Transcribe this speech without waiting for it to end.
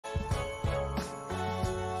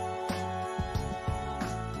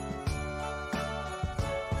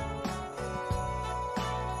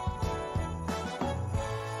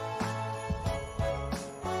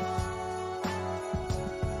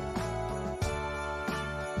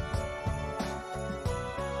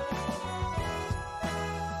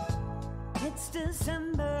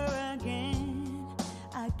December again,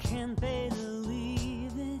 I can't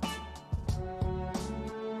believe it.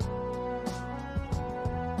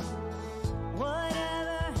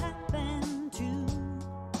 Whatever happened to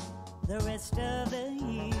the rest of the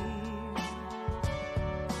year?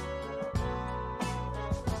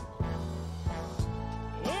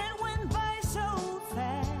 It went by so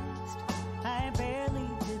fast, I barely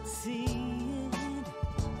could see it.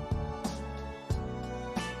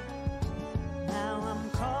 Now I'm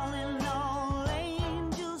calling all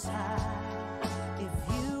angels high. If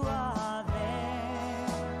you are there,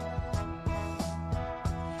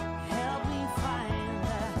 help me find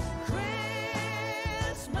the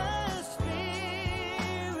Christmas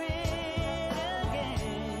spirit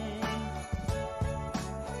again.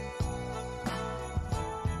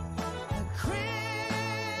 The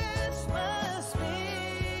Christmas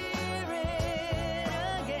spirit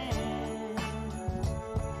again.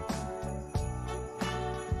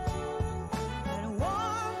 That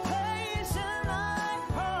warm place in my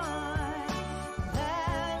heart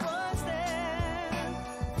that was there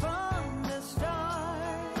from the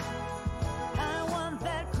start. I want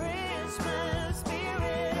that Christmas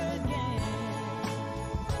spirit again.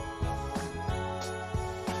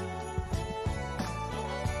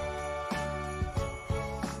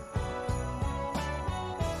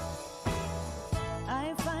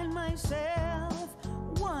 I find myself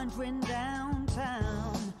wandering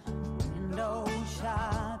downtown, window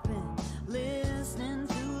shopping, listening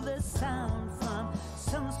to the sound from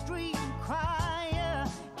some street choir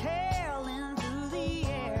caroling through the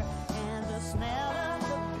air, and the smell of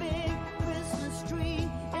the big Christmas tree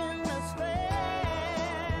in the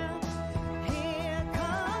square. Here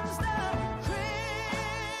comes the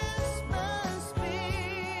Christmas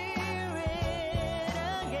spirit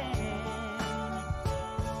again.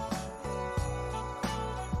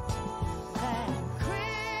 That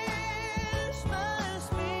Christmas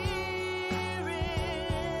spirit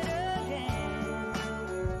again.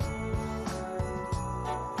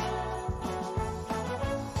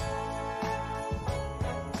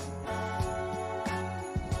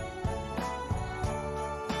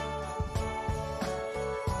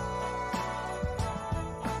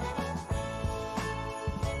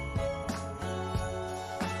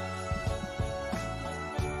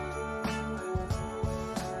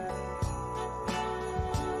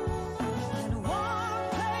 And one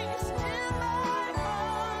place in my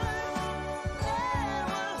heart that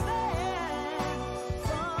was there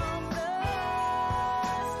from the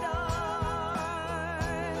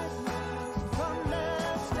start. From the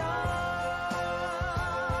start.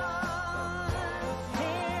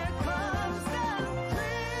 Here comes the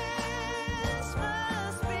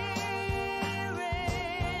Christmas spirit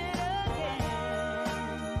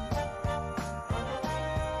again.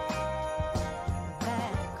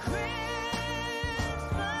 That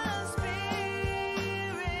Christmas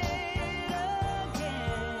spirit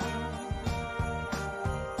again.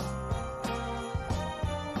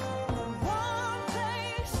 One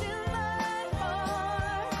place in my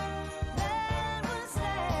heart that was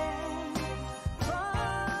there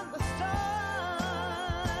from the start.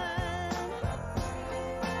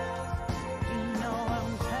 You know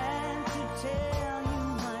I'm glad to tell you,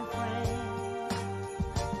 my friend,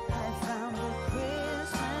 I found the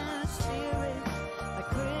Christmas spirit, the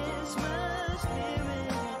Christmas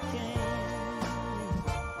spirit again.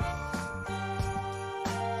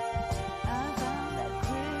 I found that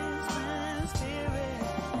Christmas spirit,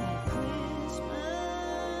 that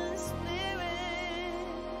Christmas spirit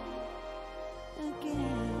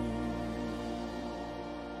again.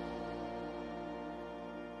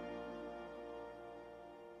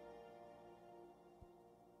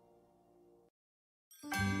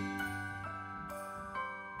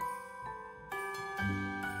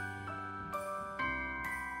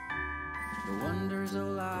 The wonders of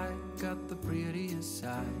life got the prettiest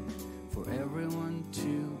side for everyone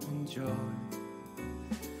to enjoy.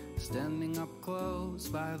 Standing up close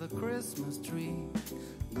by the Christmas tree,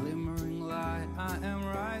 glimmering light, I am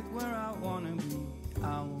right where I wanna be.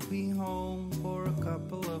 I will be home for a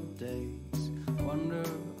couple of days, wander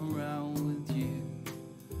around with you.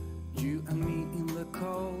 You and me in the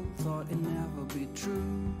cold, thought it'd never be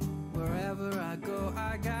true. Wherever I go,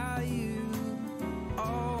 I got you.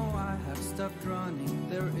 Oh, I have stopped running,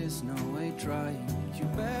 there is no way trying. You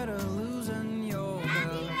better loosen your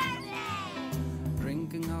belt.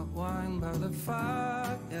 Drinking hot wine by the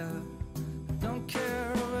fire, don't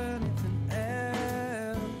care of anything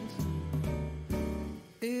else.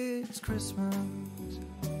 It's Christmas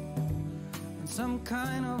and some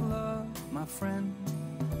kind of love, my friend.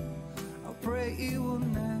 I pray it will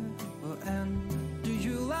never end.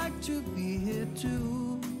 you like to be here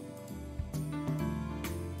too?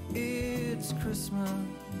 It's Christmas,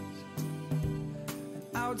 and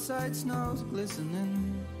outside snow's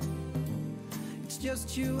glistening. It's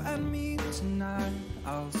just you and me tonight.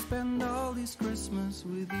 I'll spend all this Christmas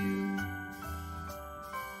with you.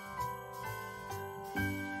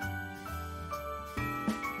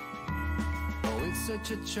 Oh, it's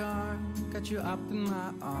such a charm, got you up in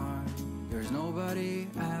my arms. There's nobody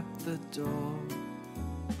at the door.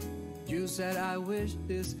 You said I wish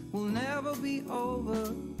this will never be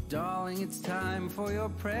over. Darling, it's time for your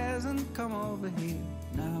present. Come over here.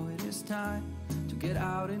 Now it is time to get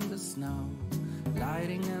out in the snow,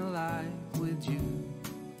 lighting a light with you.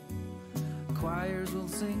 Choirs will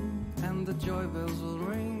sing and the joy bells will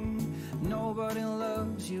ring. Nobody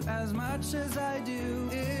loves you as much as I do.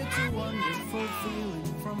 It's a wonderful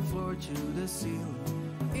feeling from floor to the ceiling.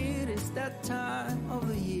 It is that time of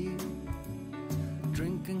the year,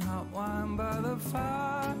 drinking hot wine by the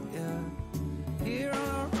fire. Here on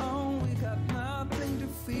our own, we got nothing to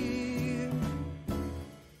fear.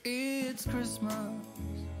 It's Christmas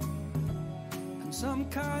and some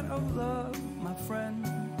kind of love, my friend.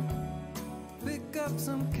 Pick up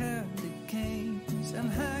some candy canes and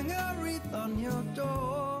hang a wreath on your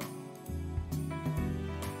door.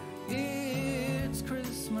 It's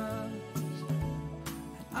Christmas,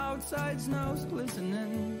 outside snow's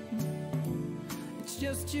glistening. It's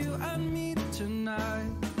just you and me tonight.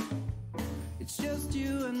 It's just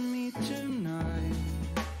you and me tonight.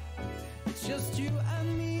 It's just you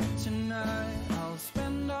and me tonight. I'll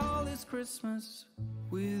spend all this Christmas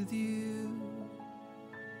with you.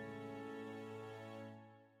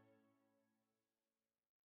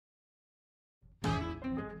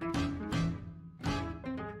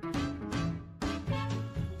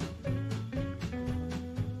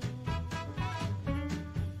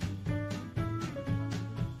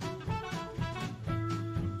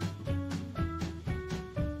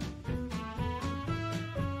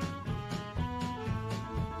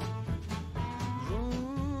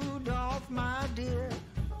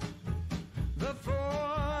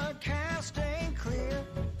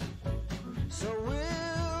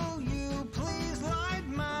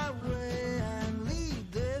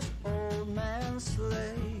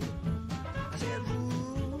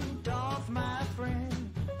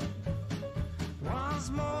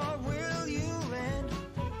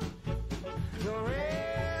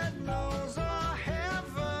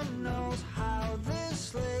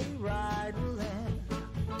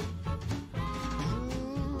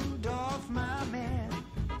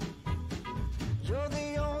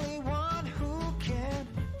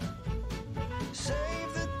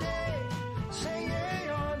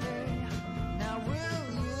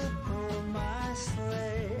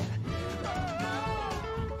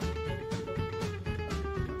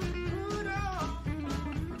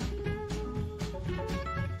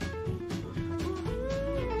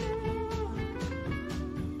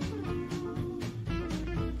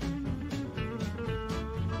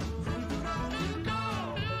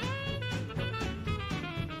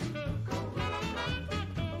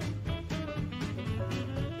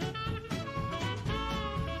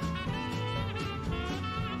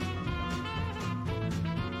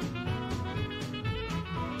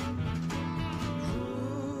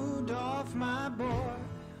 My boy,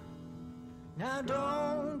 now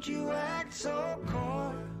don't you act so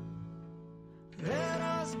coy. Let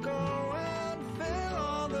us go and fill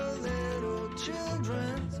all the little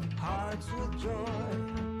children's hearts with joy.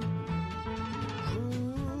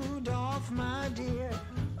 Rudolph, my dear,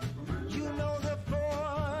 you know the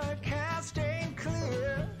forecast ain't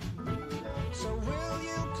clear. So will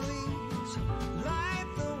you please light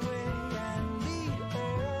the way and lead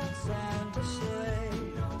old Santa sleigh?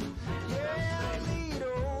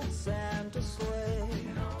 Santa sleigh.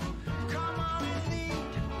 Come on and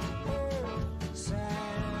lead old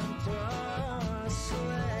Santa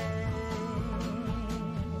sleigh.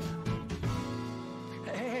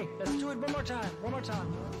 Hey, let's do it one more time. One more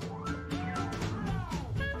time.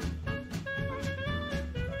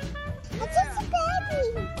 It's just a baby.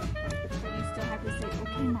 So you still have to say,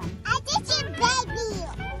 okay, Mom. I just a baby.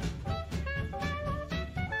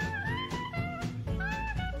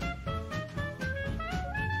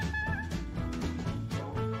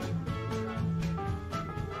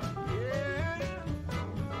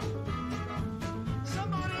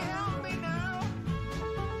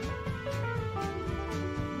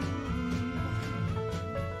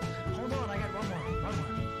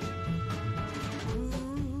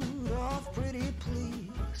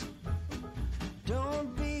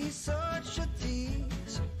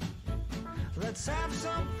 Let's have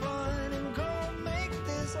some fun and go make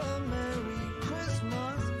a Merry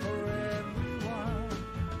Christmas for everyone.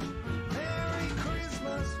 Merry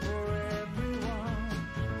Christmas for everyone.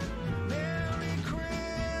 Merry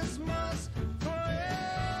Christmas for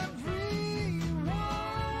everyone.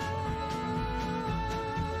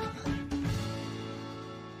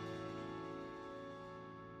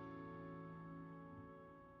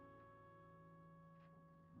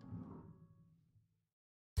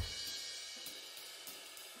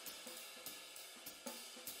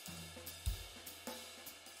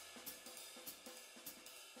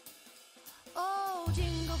 Oh,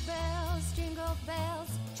 jingle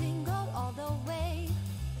bells, jingle all the way.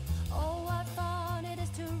 Oh, what fun it is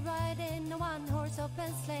to ride in a one-horse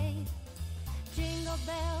open sleigh. Jingle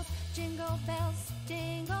bells, jingle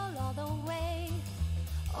all the way.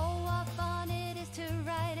 Oh, what fun it is to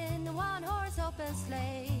ride in a one-horse open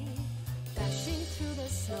sleigh. Dashing through the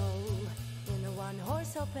snow in a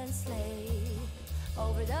one-horse open sleigh.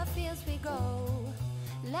 Over the fields we go,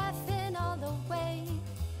 laughing all the way.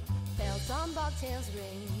 Bells on bobtails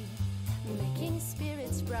ring, making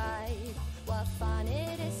spirits bright. What fun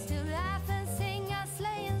it is to laugh and sing a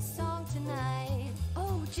sleighing song tonight.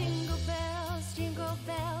 Oh, jingle bells,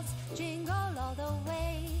 jingle all the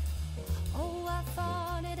way. Oh, what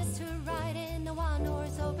fun it is to ride in a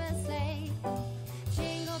one-horse open sleigh.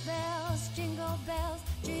 Jingle bells,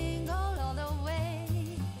 jingle all the way.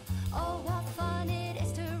 Oh, what fun it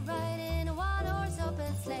is to ride in a one-horse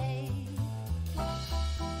open sleigh.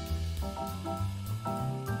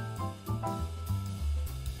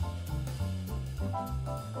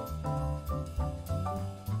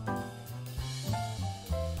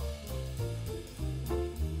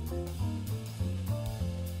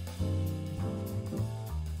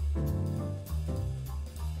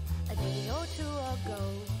 A day or two ago,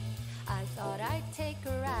 I thought I'd take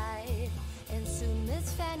a ride, and soon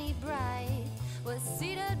Miss Fanny Bright was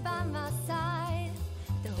seated by my side.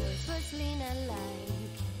 The horse was lean and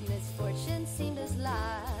lank, misfortune seemed his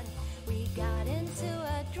lot. We got into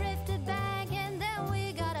a drifted bank, and then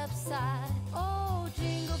we got upside. Oh,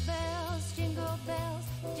 jingle bells,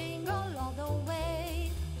 jingle all the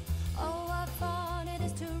way. Oh, what fun it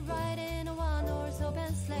is to ride in a one-horse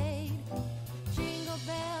open sleigh. Jingle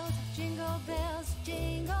bells,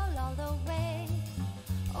 jingle all the way.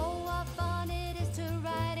 Oh, what fun it is to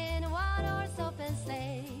ride in a one-horse open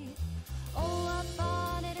sleigh. Oh, what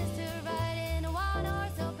fun it is to ride in a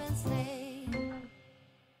one-horse open sleigh.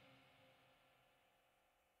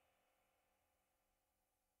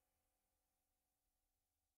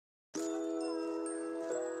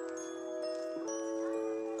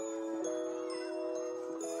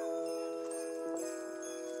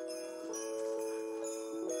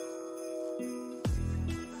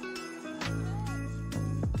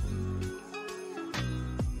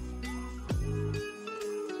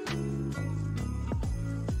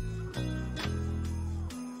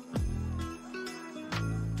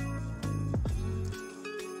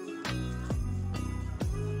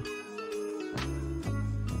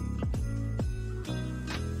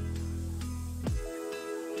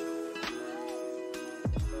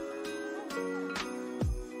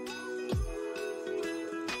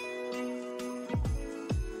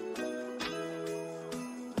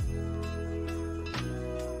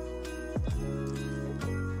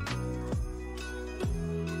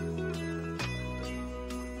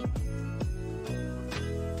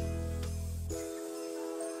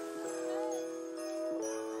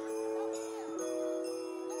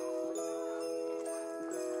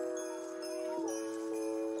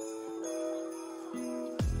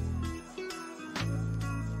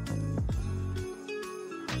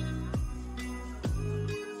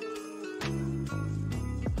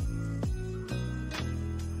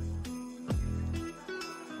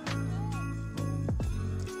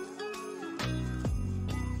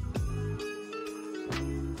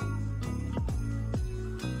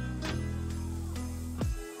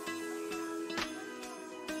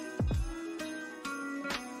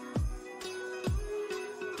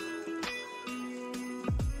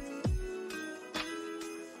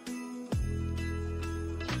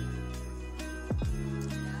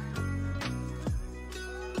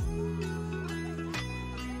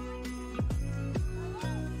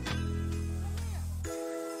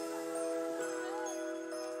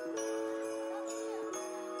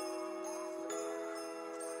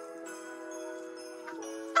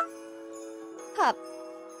 Pup.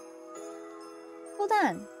 Hold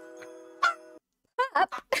on.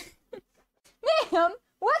 Pup? Ma'am,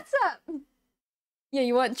 what's up? Yeah,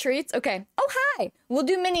 you want treats? Okay. Oh, hi! We'll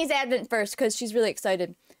do Minnie's Advent first, because she's really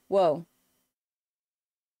excited. Whoa.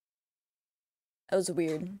 That was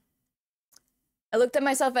weird. I looked at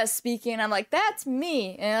myself as speaking, and I'm like, that's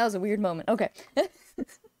me. And that was a weird moment. Okay. It's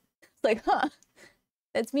like, huh,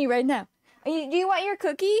 that's me right now. Do you want your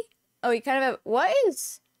cookie? Oh, you kind of have, what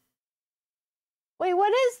is? Wait,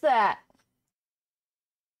 what is that?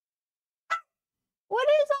 What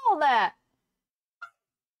is all that?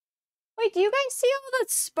 Wait, do you guys see all the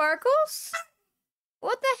sparkles?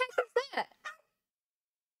 What the heck is that?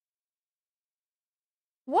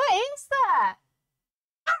 What is that?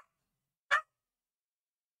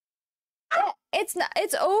 It's not,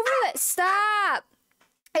 it's over that, stop.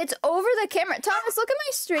 It's over the camera. Thomas, look at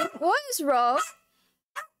my stream. What is wrong?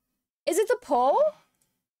 Is it the pole?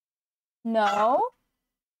 No.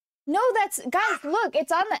 No, that's, guys, look,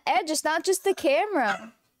 it's on the edge. It's not just the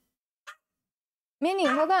camera. Minnie,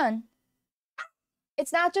 hold on.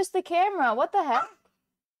 It's not just the camera. What the heck?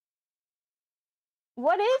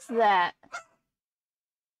 What is that?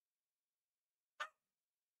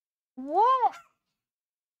 What?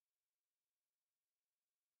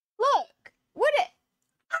 Look. What it?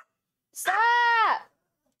 Stop.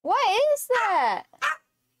 What is that?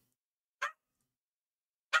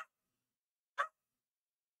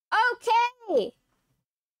 Okay.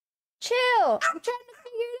 Chill. I'm trying to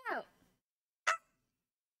figure it out.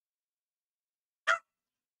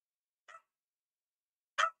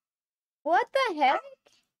 What the heck?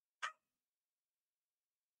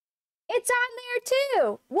 It's on there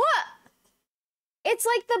too. What? It's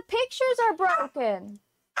like the pictures are broken.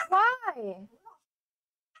 Why?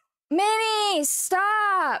 Minnie,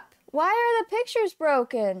 stop. Why are the pictures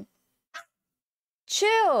broken?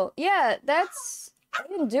 Chill. Yeah, that's... I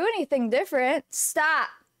didn't do anything different. Stop.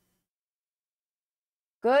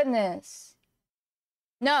 Goodness.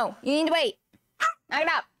 No, you need to wait. Knock it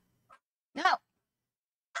up. No.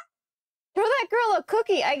 Throw that girl a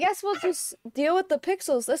cookie. I guess we'll just deal with the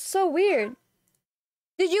pixels. That's so weird.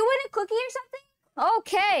 Did you win a cookie or something?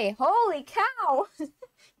 Okay. Holy cow.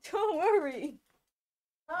 Don't worry.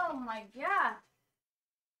 Oh my god.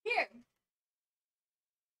 Here.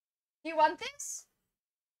 Do you want this?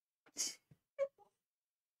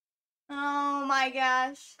 Oh my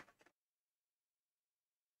gosh.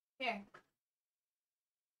 Here.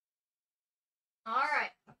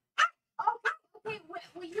 Alright. Okay,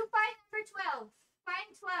 will you find number 12? Find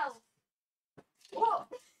 12. Whoa.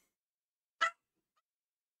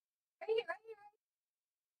 Right here, right here.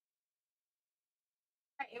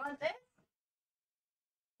 Alright, you want this?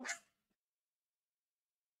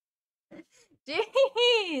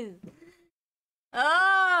 Jeez.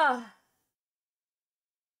 Oh.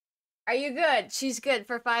 Are you good? She's good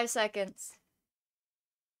for 5 seconds.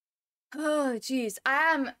 Oh, jeez.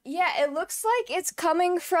 Yeah, it looks like it's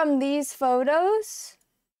coming from these photos.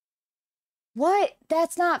 What?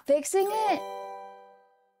 That's not fixing it?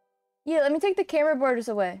 Yeah, let me take the camera borders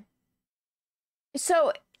away.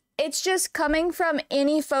 So, it's just coming from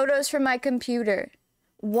any photos from my computer.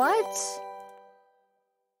 What?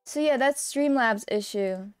 So yeah, that's Streamlabs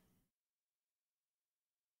issue.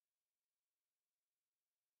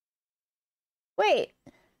 Wait.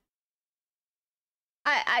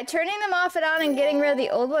 I turning them off and on and getting rid of the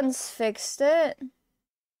old ones fixed it.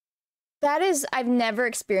 That is, I've never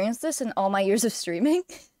experienced this in all my years of streaming.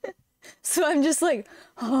 So I'm just like,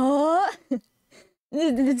 huh?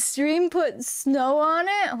 Did stream put snow on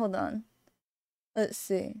it? Hold on. Let's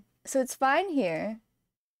see. So it's fine here.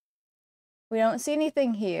 We don't see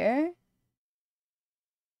anything here.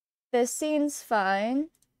 This scene's fine.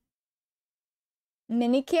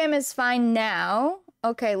 Minicam is fine now.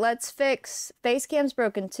 Okay, let's fix... Facecam's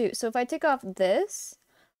broken too. So if I take off this...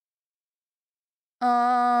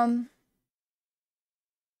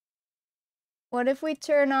 What if we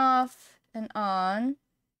turn off and on?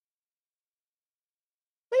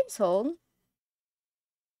 Please hold.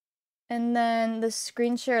 And then the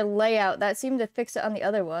screen share layout. That seemed to fix it on the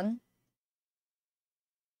other one.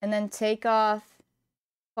 And then take off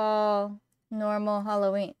fall, normal,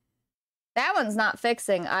 Halloween. That one's not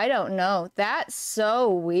fixing. I don't know. That's so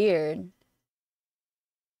weird.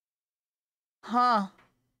 Huh.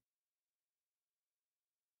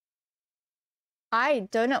 I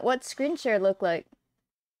don't know what screen share look like.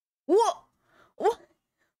 What? What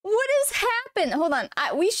has happened? Hold on.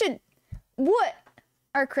 We should... What?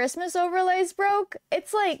 Our Christmas overlays broke?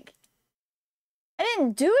 It's like... I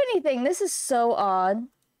didn't do anything. This is so odd.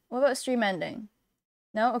 What about stream ending?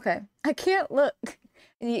 No? Okay. I can't look.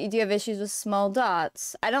 Do you have issues with small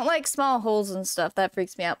dots? I don't like small holes and stuff. That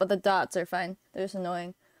freaks me out. But the dots are fine. They're just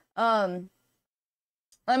annoying. Let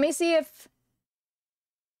me see if...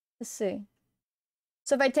 Let's see.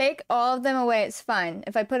 So if I take all of them away, it's fine.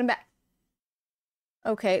 If I put them back...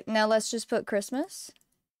 Okay, now let's just put Christmas.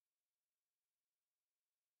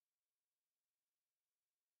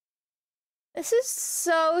 This is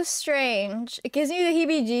so strange. It gives me the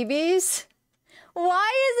heebie-jeebies.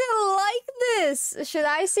 Why is it like this? Should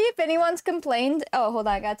I see if anyone's complained? Oh, hold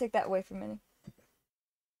on. I gotta take that away for a minute.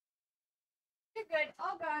 You're good.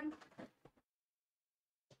 All gone.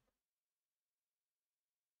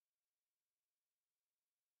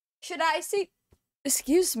 Should I see...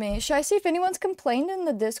 Excuse me. Should I see if anyone's complained in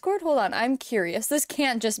the Discord? Hold on. I'm curious. This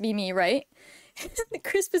can't just be me, right? The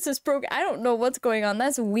Christmas is broken. I don't know what's going on.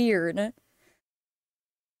 That's weird.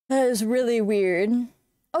 That is really weird.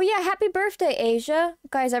 Oh yeah, happy birthday, Asia.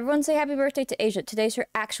 Guys, everyone say happy birthday to Asia. Today's her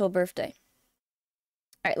actual birthday.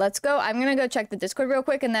 Alright, let's go. I'm gonna go check the Discord real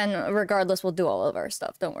quick, and then regardless, we'll do all of our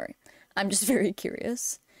stuff. Don't worry. I'm just very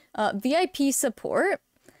curious. VIP support?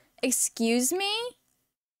 Excuse me?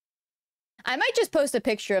 I might just post a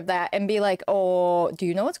picture of that and be like, oh, do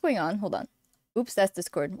you know what's going on? Hold on. Oops, that's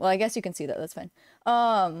Discord. Well, I guess you can see that. That's fine.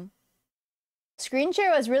 Screen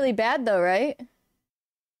share was really bad though, right?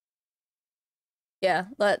 Yeah,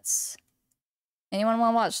 let's... Anyone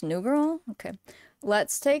want to watch New Girl? Okay.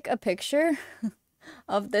 Let's take a picture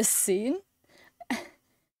of this scene.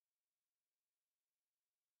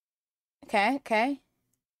 Okay.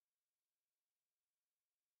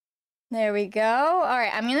 There we go.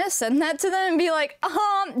 Alright, I'm gonna send that to them and be like,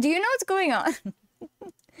 do you know what's going on?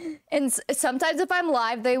 And sometimes if I'm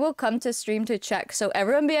live, they will come to stream to check. So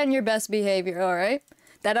everyone be on your best behavior, alright?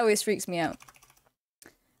 That always freaks me out.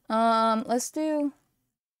 Let's do...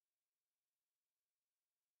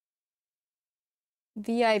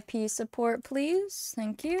 VIP support, please.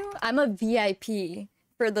 Thank you. I'm a VIP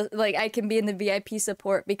for the... Like, I can be in the VIP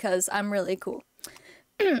support because I'm really cool.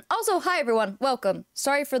 Also, hi everyone. Welcome.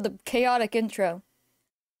 Sorry for the chaotic intro.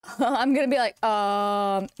 I'm gonna be like,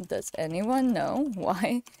 does anyone know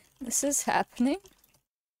why this is happening?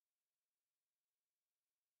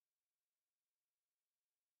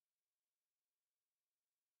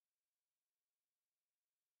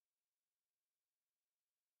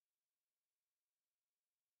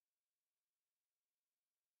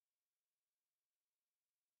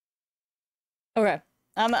 Okay.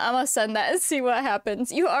 I'm gonna send that and see what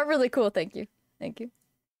happens. You are really cool. Thank you. Thank you.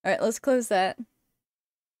 Alright, let's close that.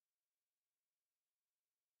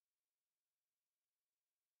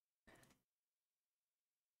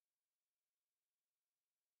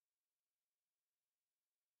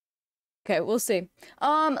 Okay, we'll see.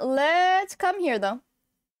 Let's come here though.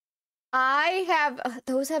 I have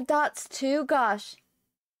those have dots too. Gosh,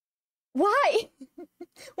 why?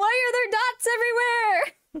 Why are there dots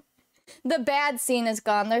everywhere? The bad scene is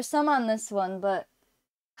gone. There's some on this one, but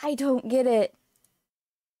I don't get it.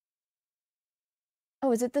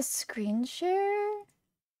 Oh, is it the screen share?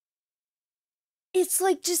 It's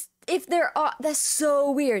like just if there are, that's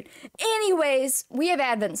so weird. Anyways, we have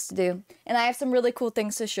Advents to do, and I have some really cool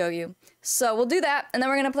things to show you. So we'll do that, and then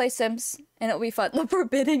we're gonna play Sims, and it'll be fun. The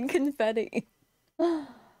forbidden confetti.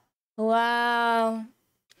 Wow.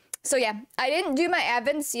 So yeah, I didn't do my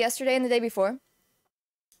Advents yesterday and the day before,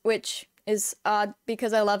 which is odd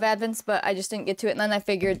because I love Advents, but I just didn't get to it, and then I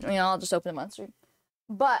figured, I'll just open them on stream.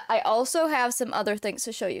 But I also have some other things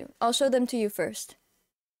to show you. I'll show them to you first.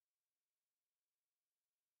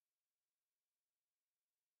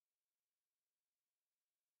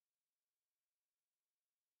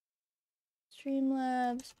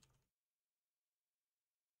 Streamlabs.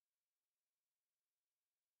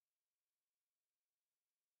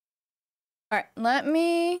 Alright,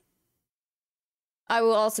 I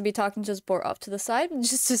will also be talking to support off to the side,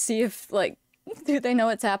 just to see if, like, do they know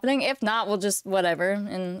what's happening? If not, we'll just whatever,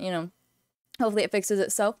 and, hopefully it fixes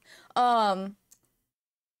itself. What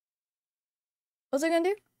was I gonna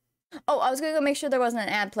do? Oh, I was gonna go make sure there wasn't an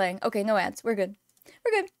ad playing. Okay, no ads. We're good.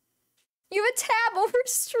 We're good. You have a tab over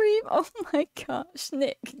stream. Oh my gosh,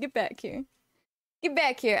 Nick, get back here. Get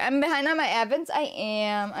back here. I'm behind on my Advents. I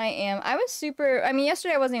am. I was super...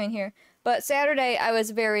 yesterday I wasn't even here. But Saturday I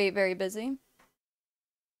was very, very busy.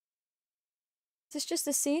 Is this just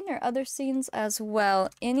a scene or other scenes as well?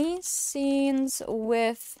 Any scenes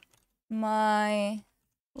with my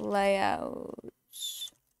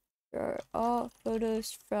layouts? Are all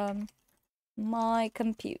photos from my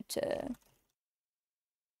computer.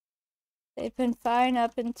 They've been fine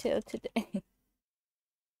up until today.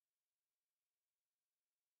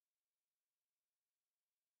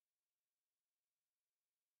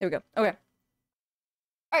 There we go. Okay.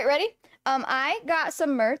 Alright, ready? I got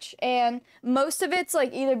some merch, and most of it's,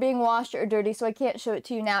 like, either being washed or dirty, so I can't show it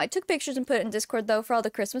to you now. I took pictures and put it in Discord, though, for all the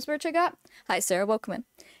Christmas merch I got. Hi, Sarah. Welcome in.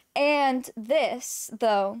 And this,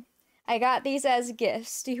 though, I got these as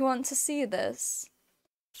gifts. Do you want to see this?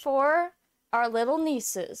 For our little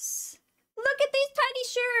nieces. Look at these tiny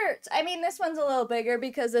shirts. I mean, this one's a little bigger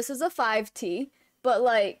because this is a 5T, but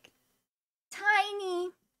like tiny.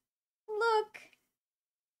 Look.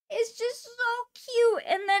 It's just so cute.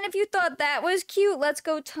 And then if you thought that was cute, let's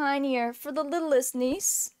go tinier for the littlest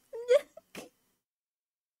niece.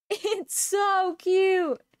 It's so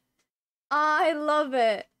cute. I love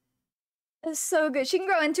it. It's so good. She can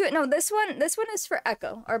grow into it. No, this one is for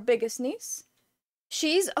Echo, our biggest niece.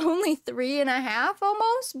 She's only 3.5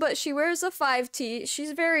 almost, but she wears a 5T.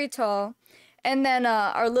 She's very tall. And then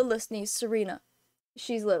our littlest niece, Serena.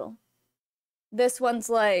 She's little. This one's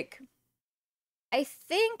like, I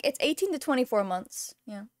think it's 18 to 24 months.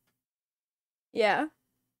 Yeah. Yeah.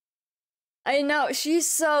 I know, she's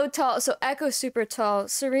so tall. So Echo's super tall.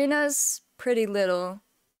 Serena's pretty little.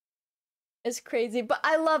 It's crazy, but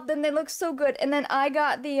I love them. They look so good. And then I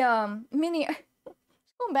got the mini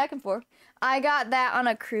going back and forth. I got that on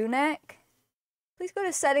a crew neck. Please go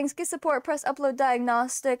to settings, get support, press upload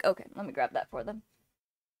diagnostic. Okay, let me grab that for them.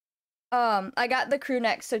 I got the crew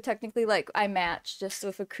neck, so technically, like, I match just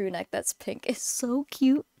with a crew neck that's pink. It's so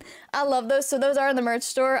cute. I love those. So those are in the merch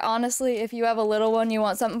store. Honestly, if you have a little one you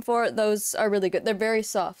want something for, those are really good. They're very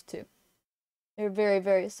soft, too. They're very,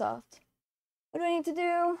 very soft. What do I need to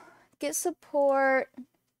do? Get support.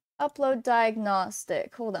 Upload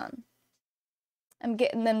diagnostic. Hold on. I'm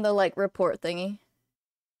getting them the, like, report thingy.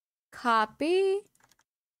 Copy.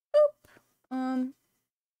 Boop.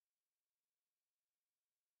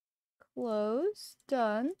 Close.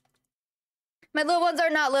 Done. My little ones are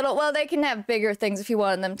not little. Well, they can have bigger things if you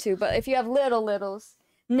want them to, but if you have littles.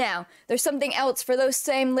 Now, there's something else for those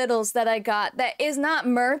same littles that I got that is not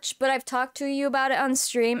merch, but I've talked to you about it on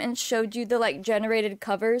stream and showed you the, like, generated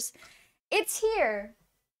covers. It's here.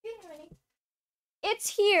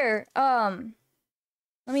 It's here.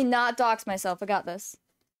 Let me not dox myself. I got this.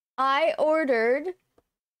 I ordered...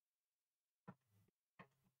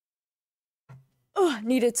 Oh,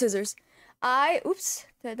 needed scissors. Oops,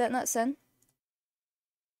 did that not send?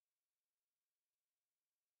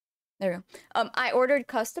 There we go. I ordered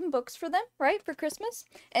custom books for them, right, for Christmas,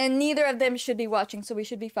 and neither of them should be watching, so we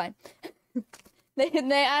should be fine.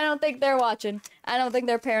 I don't think they're watching. I don't think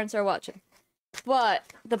their parents are watching. But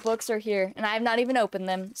the books are here, and I have not even opened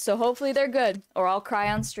them, so hopefully they're good, or I'll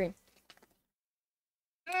cry on stream.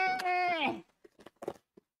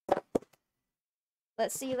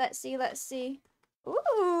 Let's see, let's see, let's see. Ooh,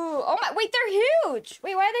 oh my, wait, they're huge!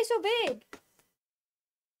 Wait, why are they so big?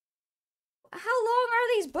 How long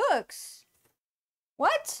are these books?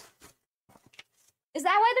 What? Is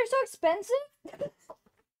that why they're so expensive?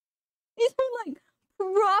 These are like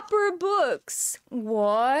proper books.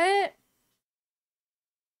 What?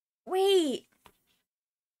 Wait.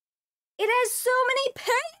 It has so many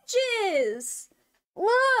pages!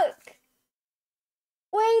 Look!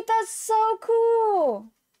 Wait, that's so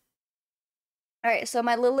cool! Alright, so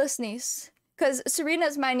my littlest niece, because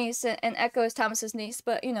Serena's my niece and Echo is Thomas's niece,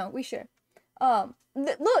 but, you know, we share.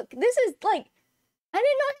 Look, this is, like, I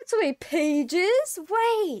didn't know it had so many pages!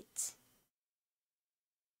 Wait!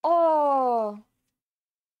 Oh!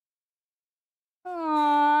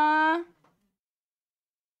 Aww!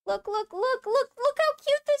 Look how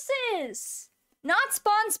cute this is! Not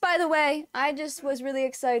sponsored, by the way. I just was really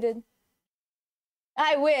excited.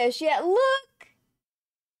 I wish, yeah, look!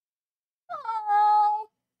 Oh,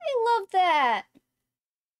 I love that.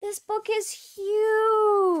 This book is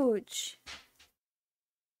huge.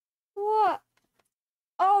 What?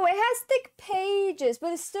 Oh, it has thick pages,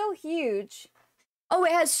 but it's still huge. Oh,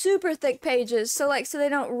 it has super thick pages, so they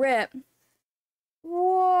don't rip.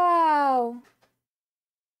 Wow.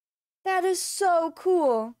 That is so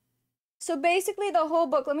cool. So basically the whole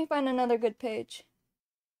book, let me find another good page.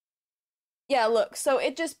 Yeah, look, so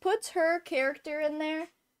it just puts her character in there.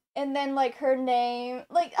 And then, like, her name.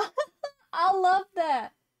 Like, I love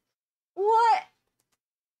that. What?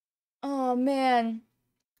 Oh, man.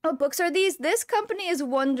 What books are these? This company is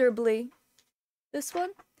Wonderbly. This one?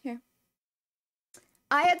 Here.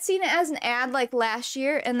 I had seen it as an ad, like, last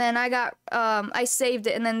year. And then I saved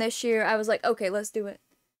it. And then this year, I was like, okay, let's do it.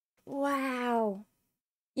 Wow.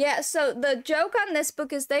 Yeah, so the joke on this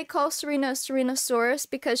book is they call Serena Serenosaurus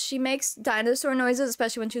because she makes dinosaur noises,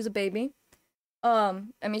 especially when she was a baby. I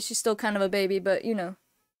mean, she's still kind of a baby, but, you know.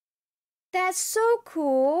 That's so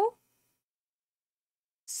cool.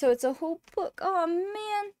 So it's a whole book. Oh,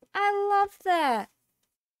 man. I love that.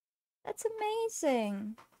 That's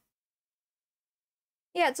amazing.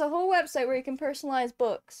 Yeah, it's a whole website where you can personalize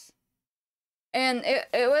books. And it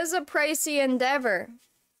was a pricey endeavor.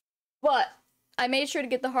 But I made sure to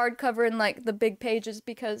get the hardcover and, like, the big pages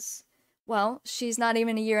because, well, she's not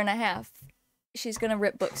even a year and a half. She's gonna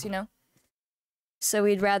rip books, you know? So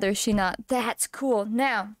we'd rather she not. That's cool.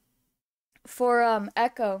 Now, for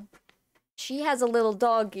Echo, she has a little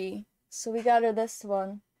doggy. So we got her this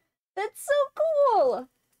one. That's so cool.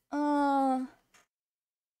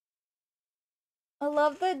 I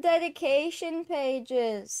love the dedication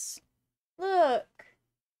pages. Look.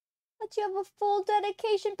 But you have a full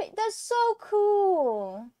dedication page. That's so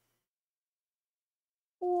cool.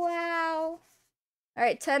 Wow.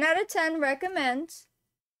 Alright, 10 out of 10 recommend.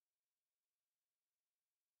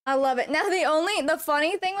 I love it. Now the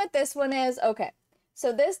funny thing with this one is, okay,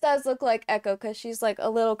 so this does look like Echo because she's like a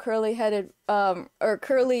little curly-headed, or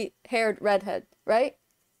curly-haired redhead, right?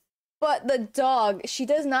 But the dog, she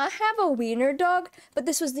does not have a wiener dog, but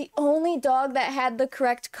this was the only dog that had the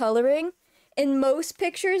correct coloring in most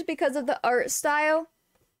pictures because of the art style.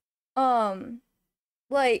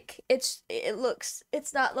 Like, it's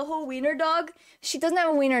not the whole wiener dog. She doesn't have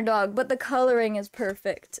a wiener dog, but the coloring is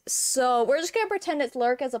perfect. So we're just gonna pretend it's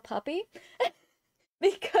Lurk as a puppy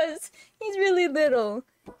because he's really little.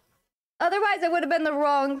 Otherwise, it would have been the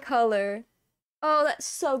wrong color. Oh, that's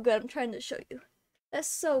so good. I'm trying to show you. That's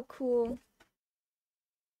so cool.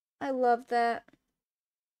 I love that.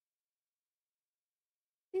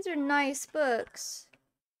 These are nice books.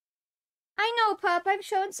 I know, Pup. I'm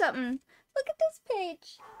showing something. Look at this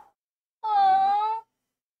page. Aww.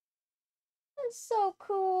 That's so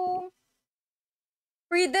cool.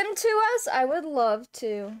 Read them to us? I would love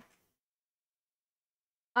to.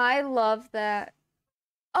 I love that.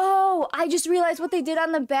 Oh, I just realized what they did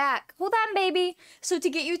on the back. Hold on, baby. So to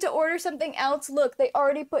get you to order something else, look, they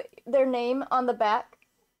already put their name on the back.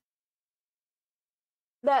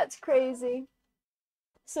 That's crazy.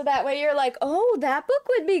 So that way you're like, oh, that book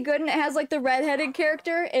would be good, and it has like the redheaded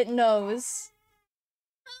character. It knows.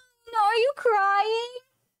 No, are you crying?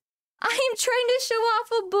 I am trying to show off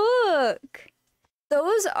a book.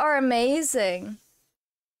 Those are amazing.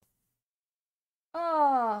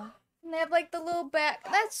 Oh. And they have like the little back.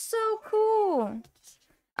 That's so cool.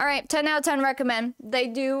 Alright, 10 out of 10 recommend. They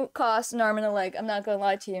do cost an arm and a leg. I'm not gonna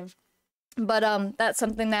lie to you. But that's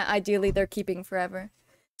something that ideally they're keeping forever.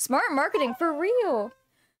 Smart marketing for real.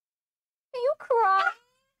 Are you crying?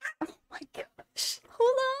 Oh my gosh.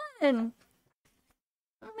 Hold on.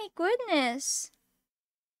 Oh my goodness.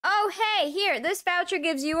 Oh, hey, here. This voucher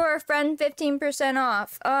gives you or a friend 15%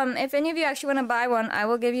 off. If any of you actually want to buy one, I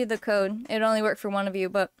will give you the code. It'll only work for one of you,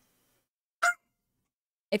 but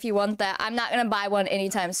if you want that, I'm not going to buy one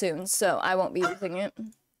anytime soon, so I won't be using it.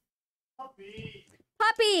 Puppy!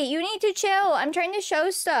 Puppy, you need to chill. I'm trying to show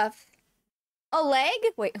stuff. A leg?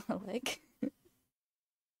 Wait, a leg?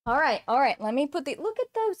 Alright, let me put the- look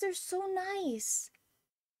at those, they're so nice.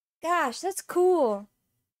 Gosh, that's cool.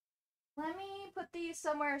 Let me put these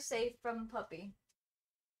somewhere safe from Puppy.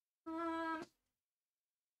 We'll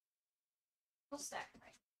stack them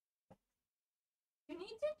right. You need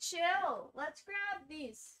to chill. Let's grab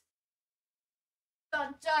these.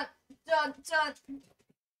 Dun dun dun dun.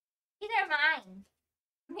 These are mine.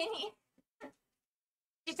 Minnie.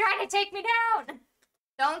 She's trying to take me down.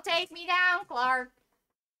 Don't take me down, Clark.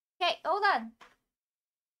 Okay, hold on.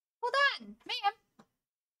 Hold on, ma'am.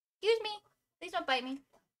 Excuse me. Please don't bite me.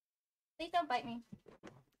 Please don't bite me.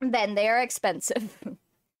 Then they are expensive.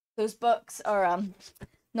 Those books are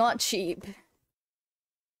not cheap.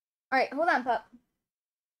 Alright, hold on, pup.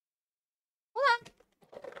 Hold on.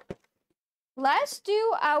 Let's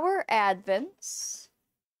do our advents.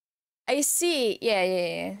 I see.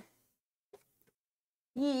 Yeah.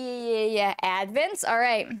 Advents?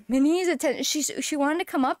 Alright. Minnie's attention. She wanted to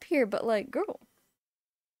come up here, but like, girl.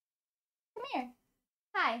 Come here.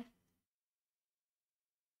 Hi.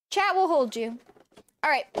 Chat will hold you.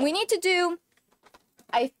 Alright, we need to do,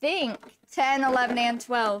 I think, 10, 11, and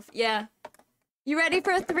 12. Yeah. You ready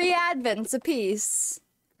for 3 advents apiece?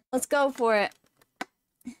 Let's go for it.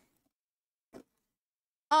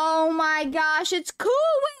 Oh my gosh, it's Cool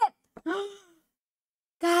Whip!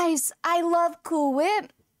 Guys, I love Cool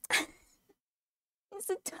Whip. It's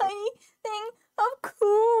a tiny thing of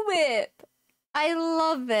Cool Whip. I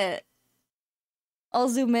love it. I'll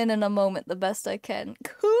zoom in a moment the best I can.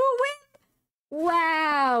 Cool Whip!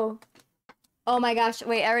 Wow! Oh my gosh,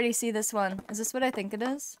 wait, I already see this one. Is this what I think it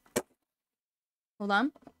is? Hold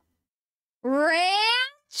on.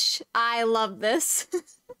 Ranch! I love this.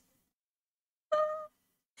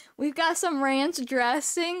 We've got some ranch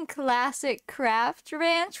dressing, classic craft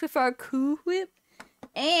ranch with our Cool Whip.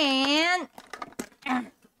 And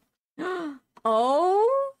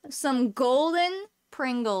oh, some golden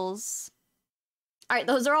Pringles. Alright,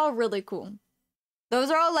 those are all really cool. Those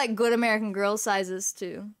are all like good American Girl sizes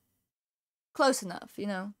too. Close enough, you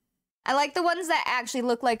know. I like the ones that actually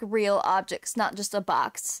look like real objects, not just a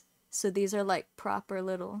box. So these are like proper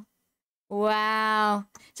little. Wow.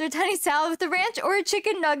 Is there a tiny salad with the ranch or a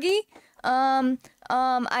chicken nugget? I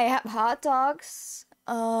have hot dogs.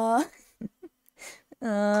 I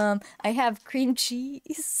have cream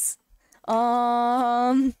cheese.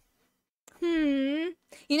 You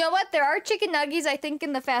know what? There are chicken nuggets, I think,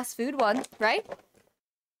 in the fast food one, right?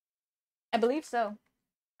 I believe so.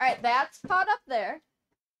 Alright, that's caught up there.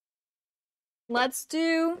 Let's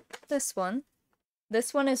do this one.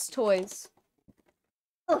 This one is toys.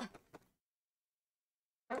 Ugh.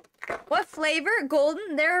 What flavor?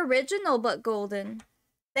 Golden? They're original, but golden.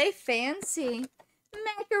 They fancy.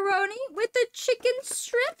 Macaroni with the chicken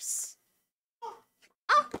strips?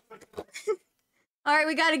 Oh. Alright,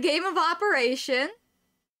 we got a game of operation.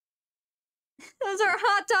 Those are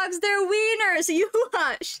hot dogs, they're wieners, you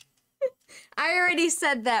hush. I already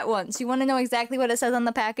said that once. You want to know exactly what it says on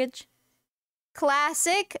the package?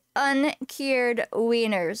 Classic uncured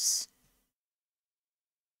wieners.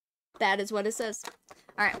 That is what it says.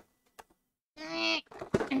 Alright.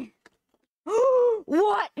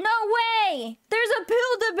 What? No way! There's a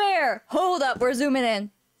Build-A-Bear! Hold up, we're zooming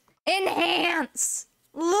in. Enhance!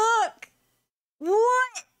 Look!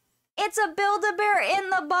 What? It's a Build-A-Bear in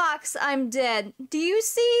the box. I'm dead. Do you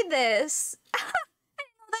see this? I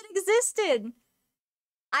didn't know that existed.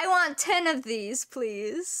 I want 10 of these,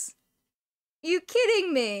 please. You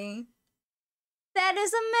kidding me? That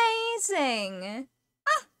is amazing.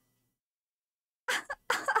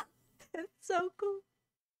 That's so cool.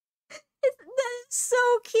 That is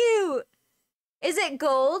so cute. Is it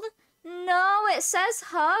gold? No, it says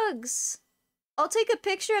hugs. I'll take a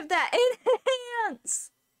picture of that.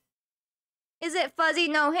 Enhance. Is it fuzzy?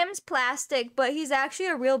 No, him's plastic, but he's actually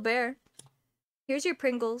a real bear. Here's your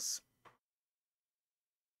Pringles.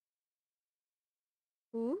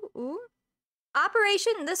 Ooh, ooh.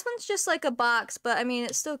 Operation, this one's just like a box, but I mean,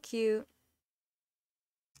 it's still cute.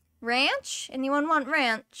 Ranch? Anyone want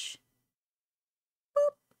ranch?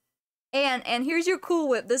 Boop. And here's your Cool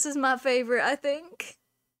Whip. This is my favorite, I think.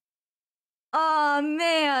 Oh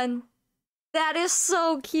man. That is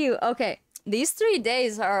so cute. Okay, these 3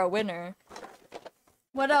 days are a winner.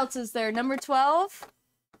 What else is there? Number 12?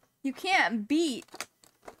 You can't beat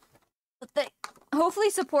the thing. Hopefully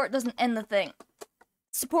support doesn't end the thing.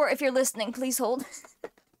 Support, if you're listening, please hold.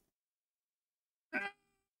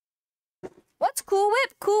 What's Cool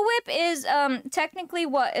Whip? Cool Whip is technically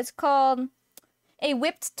what? It's called a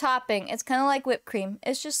whipped topping. It's kind of like whipped cream.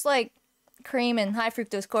 It's just like cream and high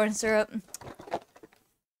fructose corn syrup.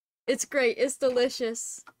 It's great. It's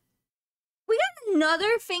delicious. We got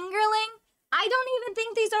another fingerling? I don't even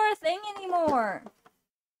think these are a thing anymore.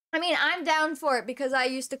 I mean, I'm down for it because I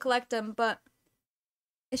used to collect them, but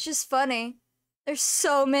it's just funny. There's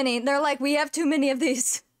so many. They're like, we have too many of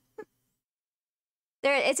these.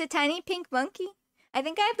 It's a tiny pink monkey. I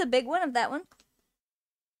think I have the big one of that one.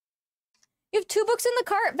 You have 2 books in the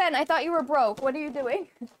cart, Ben. I thought you were broke. What are you doing?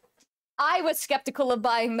 I was skeptical of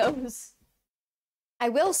buying those. I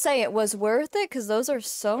will say it was worth it because those are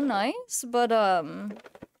so nice, but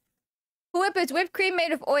Cool Whip is whipped cream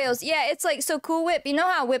made of oils. Yeah, it's like, so Cool Whip, you know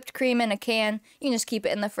how whipped cream in a can, you can just keep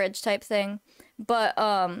it in the fridge type thing. But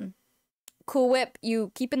Cool Whip,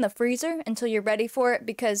 you keep in the freezer until you're ready for it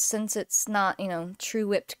because since it's not, you know, true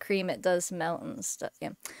whipped cream, it does melt and stuff.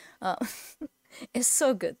 Yeah. It's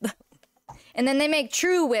so good though. And then they make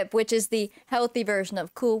True Whip, which is the healthy version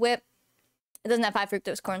of Cool Whip. It doesn't have high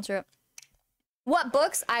fructose corn syrup. What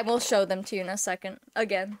books? I will show them to you in a second.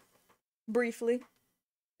 Again. Briefly.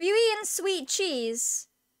 Have you eaten sweet cheese?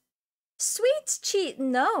 Sweet cheese?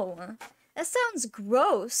 No. That sounds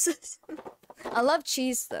gross. I love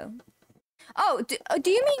cheese, though. Oh,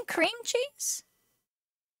 do you mean cream cheese?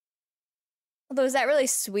 Although, is that really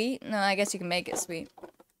sweet? No, I guess you can make it sweet.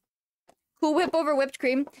 Cool Whip over whipped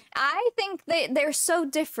cream. I think they're so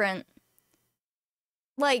different.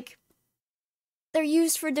 Like, they're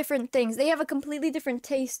used for different things. They have a completely different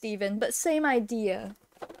taste even, but same idea.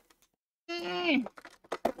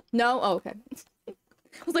 No? Oh, okay. I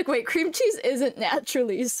was like, wait, cream cheese isn't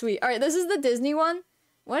naturally sweet. Alright, this is the Disney one.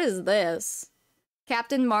 What is this?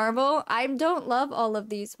 Captain Marvel. I don't love all of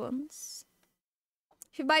these ones.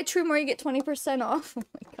 If you buy True More, you get 20% off. Oh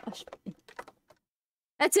my gosh.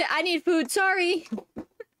 That's it. I need food. Sorry.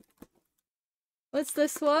 What's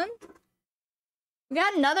this one? We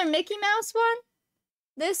got another Mickey Mouse one?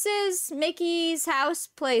 This is Mickey's house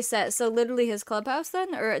playset. So literally his clubhouse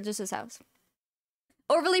then? Or just his house?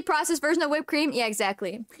 Overly processed version of whipped cream? Yeah,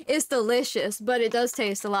 exactly. It's delicious, but it does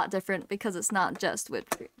taste a lot different because it's not just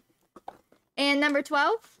whipped cream. And number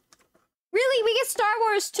 12? Really? We get Star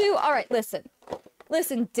Wars too? Alright, listen.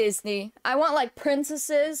 Listen, Disney. I want like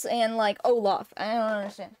princesses and like Olaf. I don't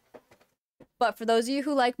understand. But for those of you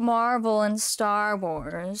who like Marvel and Star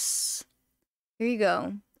Wars, here you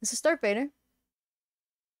go. This is Darth Vader.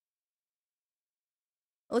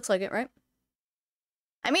 It looks like it, right?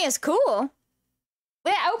 I mean, it's cool.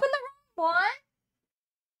 Wait, I opened the wrong one.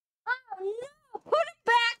 Oh no! Put him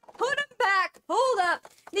back! Put him back! Hold up!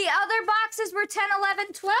 The other boxes were 10,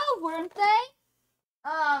 11, 12, weren't they?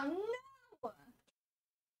 Oh no!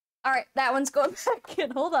 Alright, that one's going back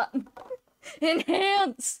in. Hold up.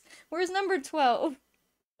 Enhance! Where's number 12? Is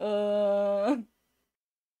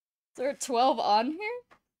there a 12 on here?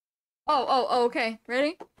 Oh, okay.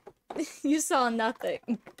 Ready? You saw nothing.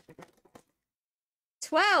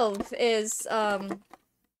 12 is, Hey,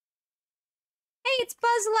 it's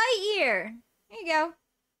Buzz Lightyear! There you go.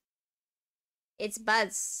 It's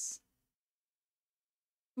Buzz.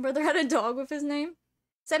 Brother had a dog with his name.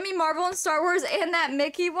 Send me Marvel and Star Wars and that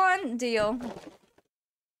Mickey one. Deal.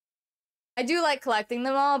 I do like collecting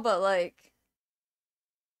them all, but like...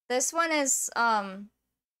 This one is,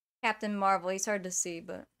 Captain Marvel. He's hard to see,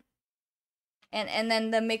 but... And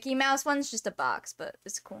then the Mickey Mouse one's just a box, but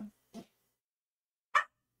it's cool. Oh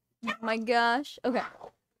my gosh. Okay.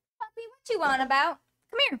 Puppy, what you want about?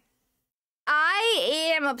 Come here.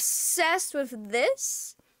 I am obsessed with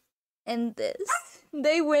this and this.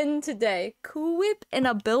 They win today. Cool Whip and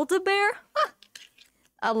a Build-A-Bear. Huh.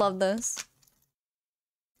 I love those.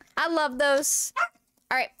 I love those.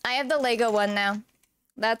 Alright, I have the Lego one now.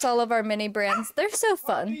 That's all of our mini brands. They're so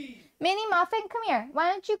fun. Mini Muffin, come here.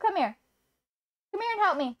 Why don't you come here? Come here and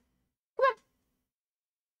help me. Come on.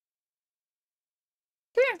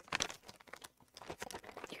 Come here.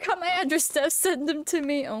 You got my address, Steph. Send them to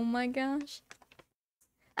me. Oh my gosh.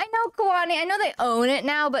 I know, Kawani. I know they own it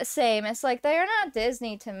now, but same. It's like, they're not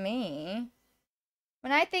Disney to me.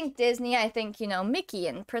 When I think Disney, I think, you know, Mickey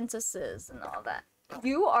and princesses and all that.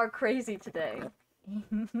 You are crazy today.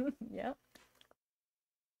 Yep.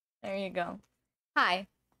 There you go. Hi.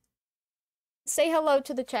 Say hello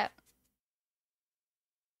to the chat.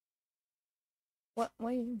 What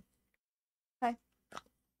are you doing? Hi.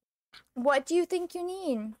 What do you think you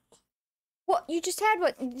need? What? You just had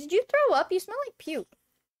what? Did you throw up? You smell like puke.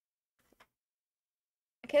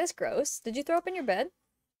 Okay, that's gross. Did you throw up in your bed?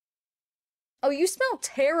 Oh, you smell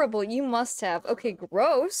terrible. You must have. Okay,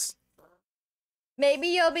 gross. Maybe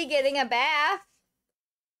you'll be getting a bath.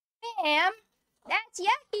 Ma'am, that's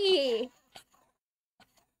yucky.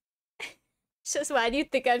 Just why do you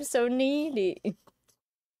think I'm so needy?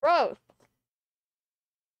 Gross.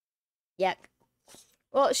 Yuck.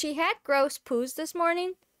 Well, she had gross poos this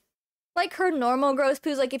morning. Like her normal gross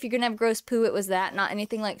poos, like if you're gonna have gross poo, it was that, not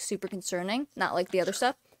anything like super concerning, not like the other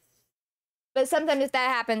stuff. But sometimes if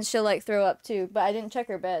that happens, she'll like throw up too, but I didn't check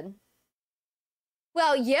her bed.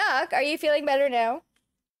 Well, yuck, are you feeling better now?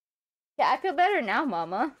 Yeah, I feel better now,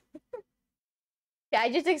 Mama. Yeah, I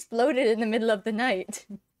just exploded in the middle of the night.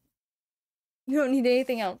 You don't need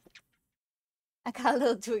anything else. I got a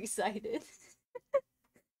little too excited.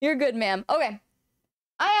 You're good, ma'am. Okay.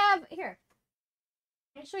 I have... Here.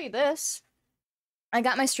 Let me show you this. I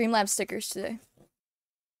got my Streamlabs stickers today.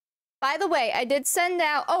 By the way, I did send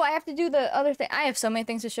out... Oh, I have to do the other thing. I have so many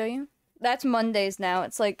things to show you. That's Mondays now.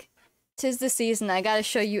 It's like... 'Tis the season. I gotta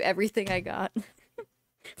show you everything I got.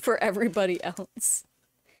 For everybody else.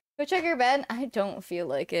 Go check your bed. I don't feel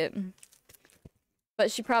like it.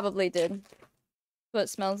 But she probably did. That's what it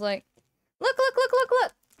smells like. Look, look, look, look,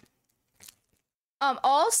 look!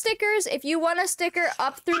 All stickers, if you want a sticker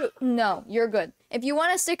up through... No, you're good. If you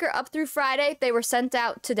want a sticker up through Friday, they were sent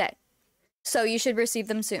out today. So you should receive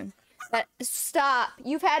them soon. But stop.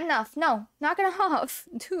 You've had enough. No, knock it off.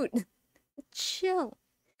 Dude, chill.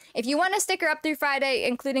 If you want a sticker up through Friday,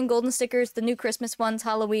 including golden stickers, the new Christmas ones,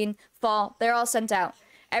 Halloween, fall, they're all sent out.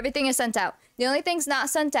 Everything is sent out. The only thing's not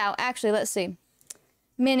sent out... Actually, let's see.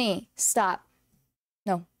 Minnie, stop.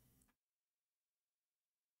 No.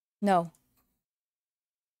 No.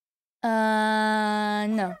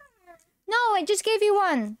 No. No, I just gave you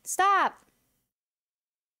one. Stop.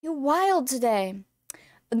 You're wild today.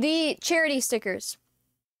 The charity stickers.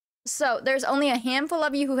 So, there's only a handful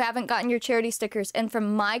of you who haven't gotten your charity stickers. And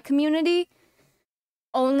from my community,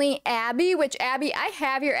 only Abby, which Abby, I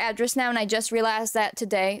have your address now, and I just realized that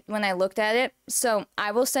today when I looked at it. So,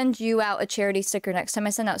 I will send you out a charity sticker next time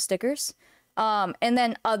I send out stickers. And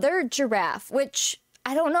then other Giraffe, which...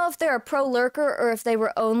 I don't know if they're a pro lurker or if they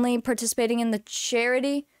were only participating in the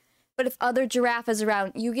charity, but if other Giraffe is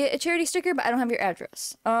around, you get a charity sticker, but I don't have your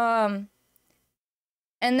address. And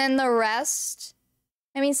then the rest,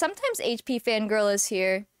 I mean, sometimes HP Fangirl is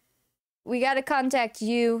here. we gotta contact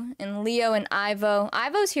you and Leo and Ivo.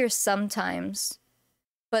 Ivo's here sometimes,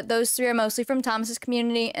 but those three are mostly from Thomas's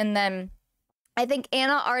community. And then I think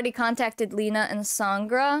Anna already contacted Lena and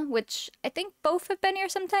Sangra, which I think both have been here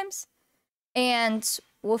sometimes. And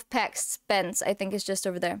Wolfpack Spence, I think, is just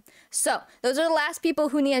over there. So those are the last people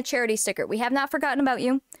who need a charity sticker. We have not forgotten about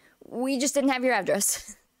you. We just didn't have your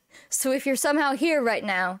address. So if you're somehow here right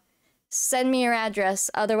now, send me your address.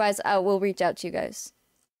 Otherwise, I will reach out to you guys.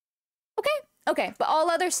 Okay. Okay, but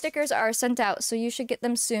all other stickers are sent out, so you should get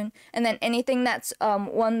them soon. And then anything that's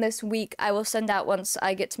won this week, I will send out once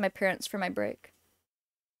I get to my parents for my break.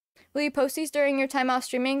 Will you post these during your time off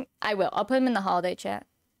streaming? I will. I'll put them in the holiday chat.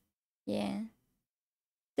 Yeah.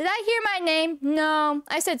 Did I hear my name? No,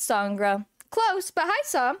 I said Sangra. Close, but hi,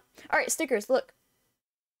 Sam. Alright, stickers, look.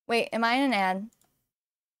 Wait, am I in an ad?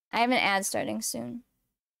 I have an ad starting soon.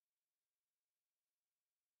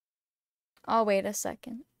 I'll wait a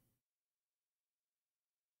second.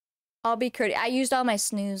 I'll be courteous. I used all my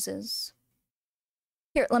snoozes.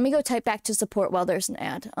 Here, let me go type back to support while there's an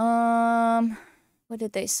ad. What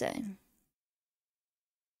did they say?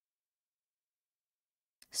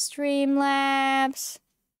 Streamlabs.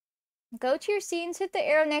 Go to your scenes, hit the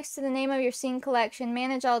arrow next to the name of your scene collection,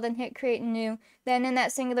 manage all, then hit create new. Then in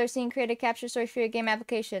that singular scene, create a capture story for your game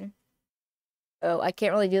application. Oh, I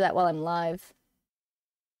can't really do that while I'm live.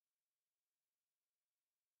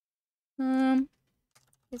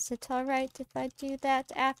 Is it alright if I do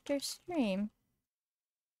that after stream?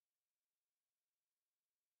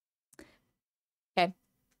 Okay.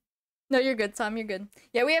 No, you're good, Tom, you're good.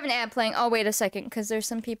 Yeah, we have an ad playing. I'll wait a second, because there's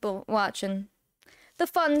some people watching the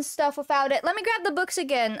fun stuff without it. Let me grab the books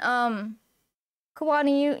again.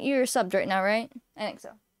 Kawani, you're subbed right now, right? I think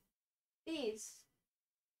so. These.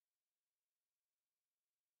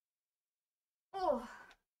 Oh.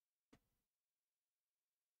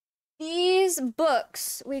 These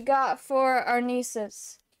books we got for our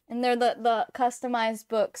nieces. And they're the customized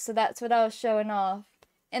books, so that's what I was showing off.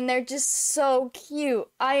 And they're just so cute.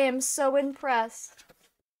 I am so impressed.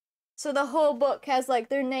 So the whole book has like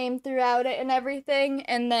their name throughout it and everything,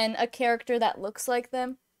 and then a character that looks like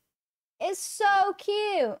them. It's so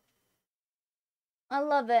cute. I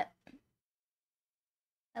love it.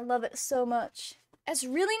 I love it so much. It's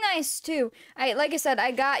really nice too. Like I said,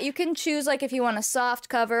 you can choose like if you want a soft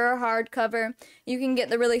cover or hard cover. You can get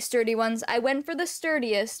the really sturdy ones. I went for the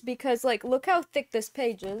sturdiest because like look how thick this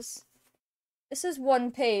page is. This is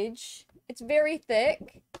one page. It's very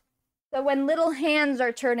thick. So when little hands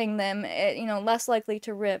are turning them, less likely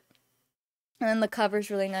to rip. And then the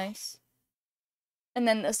cover's really nice. And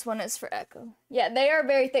then this one is for Echo. Yeah, they are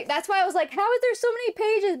very thick. That's why I was like, how is there so many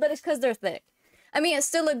pages? But it's because they're thick. I mean, it's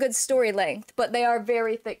still a good story length, but they are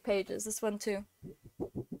very thick pages. This one too.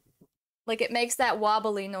 Like, it makes that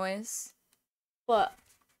wobbly noise. But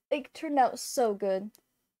it turned out so good.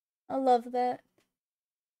 I love that.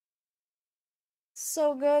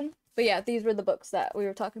 So good. But yeah, these were the books that we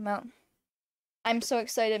were talking about. I'm so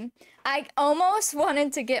excited. I almost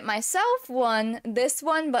wanted to get myself this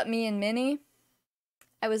one, but me and Minnie.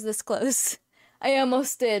 I was this close. I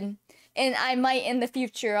almost did. And I might in the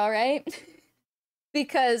future, alright?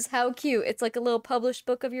 Because how cute. It's like a little published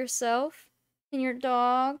book of yourself and your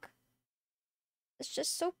dog. It's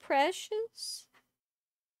just so precious.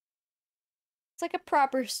 It's like a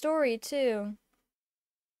proper story, too.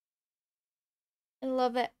 I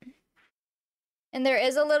love it. And there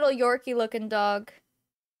is a little Yorkie looking dog.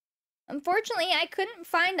 Unfortunately, I couldn't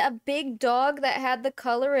find a big dog that had the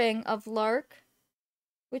coloring of Lark.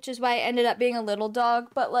 Which is why it ended up being a little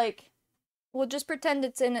dog. But like, we'll just pretend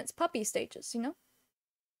it's in its puppy stages, you know?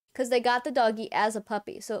 Because they got the doggy as a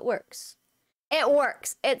puppy, so it works. It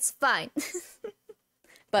works. It's fine.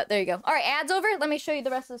 But there you go. Alright, ads over. Let me show you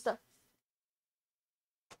the rest of the stuff.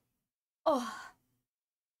 Oh.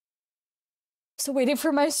 So waiting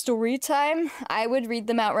for my story time. I would read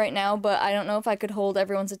them out right now, but I don't know if I could hold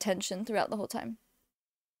everyone's attention throughout the whole time.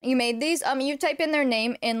 You made these? You type in their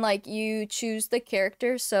name and, like, you choose the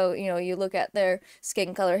character. So, you look at their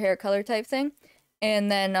skin color, hair color type thing.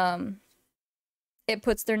 And then, it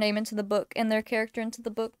puts their name into the book and their character into the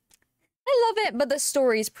book. I love it, but the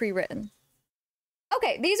story's pre-written.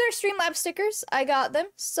 Okay, these are Streamlabs stickers. I got them.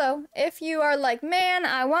 So, if you are like, man,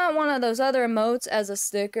 I want one of those other emotes as a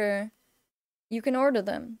sticker, you can order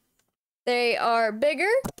them. They are bigger.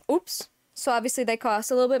 Oops. So obviously they cost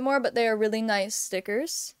a little bit more, but they are really nice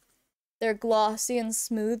stickers. They're glossy and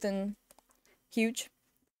smooth and huge.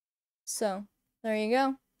 So, there you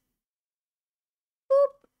go.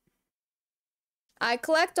 Boop. I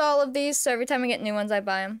collect all of these, so every time I get new ones, I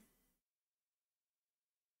buy them.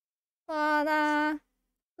 Ta-da!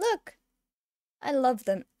 Look! I love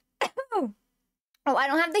them. Oh, I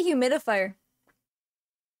don't have the humidifier.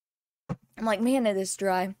 I'm like, man, it is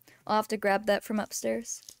dry. I'll have to grab that from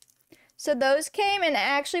upstairs. So those came, and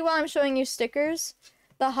actually while I'm showing you stickers,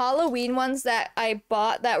 the Halloween ones that I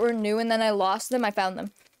bought that were new and then I lost them, I found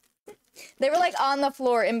them. They were like on the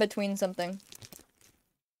floor in between something.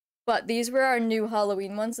 But these were our new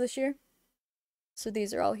Halloween ones this year. So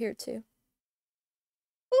these are all here too.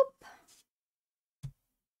 Boop.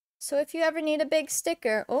 So if you ever need a big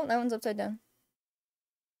sticker, oh, that one's upside down.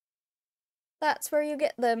 That's where you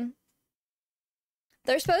get them.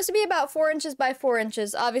 They're supposed to be about 4 inches by 4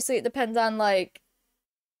 inches. Obviously, it depends on, like,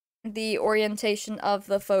 the orientation of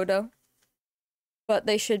the photo. But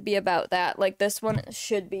they should be about that. Like, this one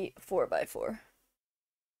should be 4 by 4.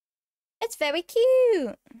 It's very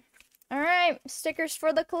cute! Alright, stickers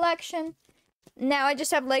for the collection. Now I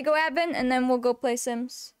just have Lego Advent, and then we'll go play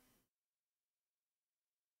Sims.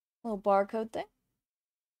 Little barcode thing.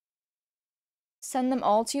 Send them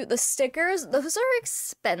all to you. The stickers, those are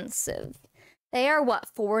expensive. They are, what,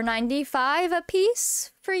 $4.95 a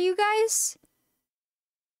piece for you guys?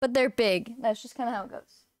 But they're big. That's just kind of how it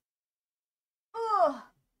goes. Oh.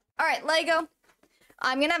 Alright, Lego.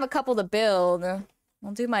 I'm gonna have a couple to build.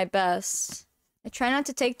 I'll do my best. I try not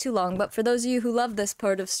to take too long, but for those of you who love this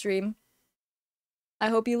part of stream, I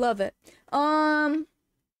hope you love it.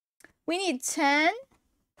 We need 10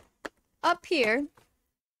 up here.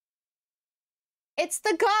 It's the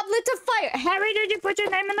Goblet of Fire. Harry, did you put your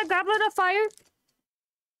name in the Goblet of Fire?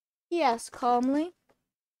 Yes, calmly.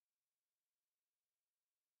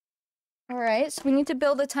 Alright, so we need to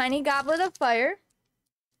build a tiny Goblet of Fire.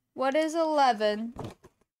 What is 11?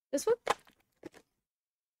 This one?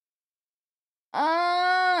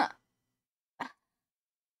 I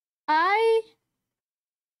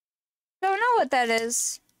don't know what that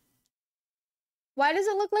is. Why does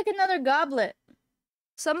it look like another goblet?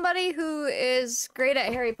 Somebody who is great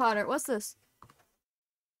at Harry Potter. What's this?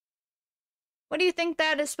 What do you think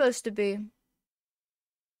that is supposed to be?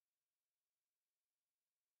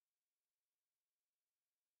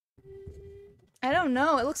 I don't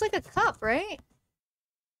know. It looks like a cup, right?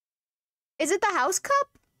 Is it the house cup?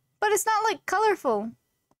 But it's not, like, colorful.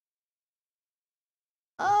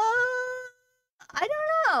 I don't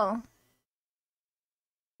know.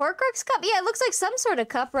 Horcrux cup? Yeah, it looks like some sort of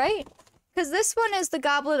cup, right? Because this one is the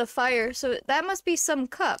Goblet of Fire, so that must be some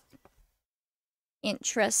cup.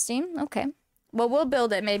 Interesting. Okay. Well, we'll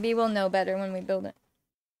build it. Maybe we'll know better when we build it.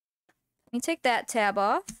 Let me take that tab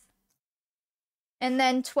off. And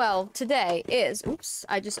then 12 today is... Oops,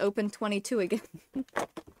 I just opened 22 again.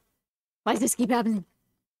 Why does this keep happening?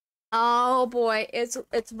 Oh boy, it's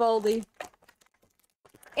Voldy.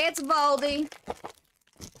 It's Voldy.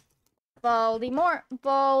 Voldemort,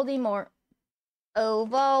 Voldemort. Oh,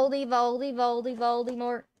 Voldy, Voldy, Voldy,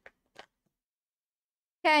 Voldemort.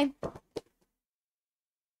 Okay.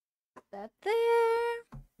 That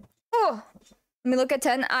there. Oh, let me look at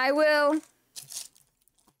 10. I will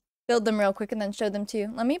build them real quick and then show them to you.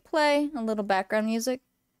 Let me play a little background music.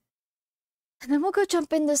 And then we'll go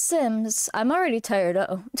jump into Sims. I'm already tired.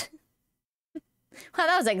 Uh-oh. Wow,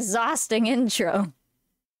 that was an exhausting intro.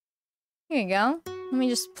 Here you go. Let me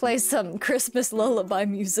just play some Christmas lullaby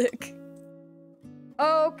music.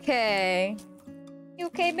 Okay. You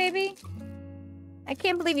okay, baby? I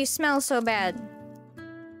can't believe you smell so bad.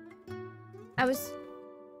 She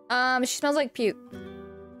smells like puke.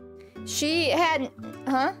 She had,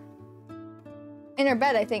 in her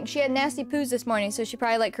bed, I think. She had nasty poos this morning, so she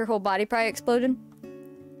probably, like, her whole body probably exploded.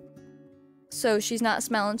 So she's not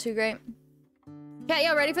smelling too great. Cat,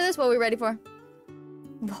 y'all ready for this? What are we ready for?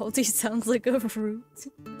 Baldy sounds like a fruit.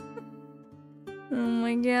 Oh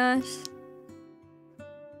my gosh.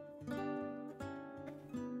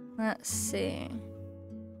 Let's see.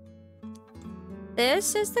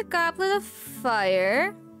 This is the Goblet of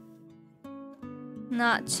Fire.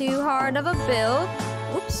 Not too hard of a build.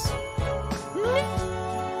 Oops.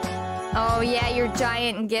 Oh yeah, your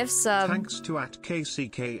giant gift sub. Thanks to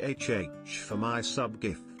 @KCKHH for my sub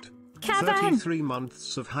gift. Kevin! 33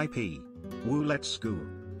 months of hype. Woo, let's go.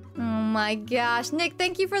 Oh my gosh. Nick,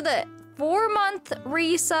 thank you for the 4-month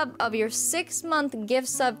resub of your 6-month gift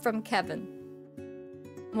sub from Kevin.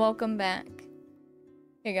 Welcome back.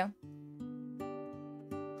 Here you go.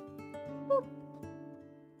 Boop.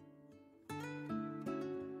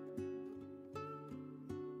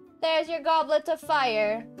 There's your Goblet of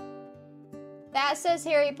Fire. That says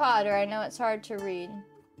Harry Potter. I know it's hard to read.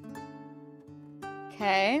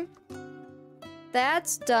 Okay.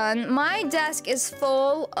 That's done. My desk is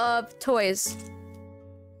full of toys.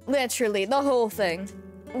 Literally, the whole thing.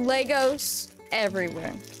 Legos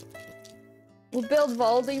everywhere. We'll build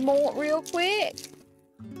Voldemort real quick.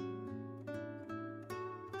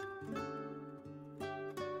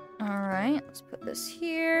 Alright, let's put this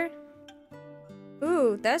here.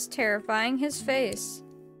 Ooh, that's terrifying. His face.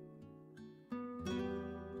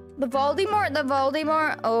 The Voldemort.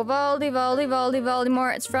 Oh,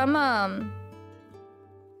 Voldemort. It's from,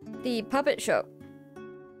 the puppet show.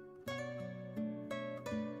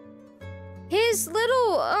 His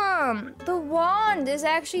little, the wand is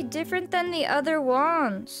actually different than the other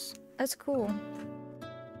wands. That's cool.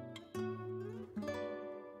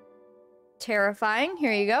 Terrifying.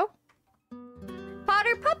 Here you go.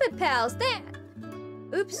 Potter Puppet Pals. There.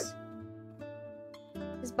 Oops.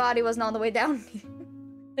 His body wasn't all the way down.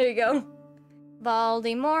 There you go.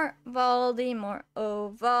 Voldemort.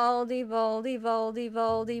 Oh,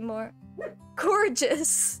 Voldemort.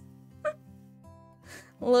 Gorgeous.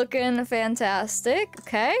 Looking fantastic.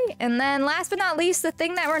 Okay. And then last but not least, the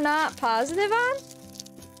thing that we're not positive on.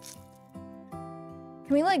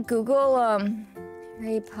 Can we like Google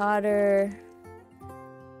Harry Potter?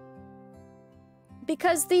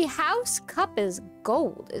 Because the house cup is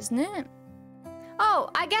gold, isn't it?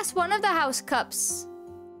 Oh, I guess one of the house cups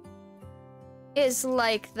is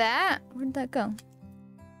like that. Where'd that go?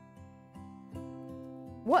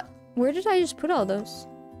 What? Where did I just put all those?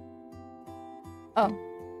 Oh.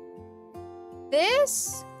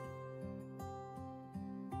 This?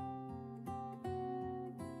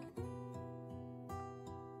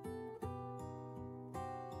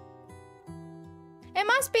 It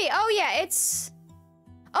must be. Oh, yeah, it's...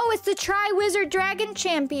 Oh, it's the Tri-Wizard Dragon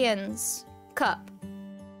Champions Cup.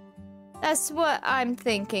 That's what I'm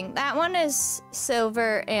thinking. That one is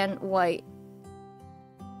silver and white.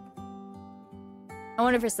 I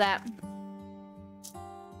wonder if it's that.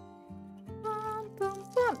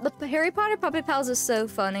 The Harry Potter Puppet Pals is so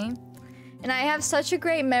funny. And I have such a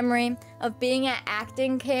great memory of being at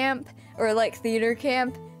acting camp, or like theater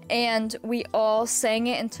camp, and we all sang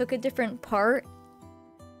it and took a different part.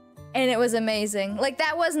 And it was amazing. Like,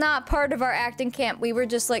 that was not part of our acting camp. We were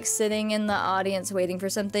just like sitting in the audience waiting for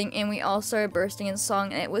something, and we all started bursting in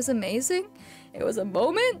song, and it was amazing. It was a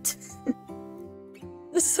moment.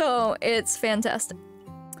 So, it's fantastic.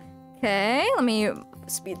 Okay, let me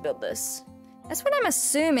speed build this. That's what I'm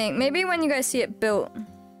assuming. Maybe when you guys see it built,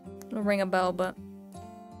 it'll ring a bell, but...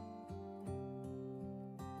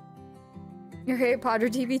 Your Harry Potter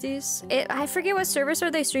DVDs? I forget what service are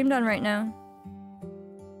they streamed on right now.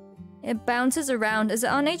 It bounces around. Is it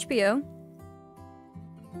on HBO?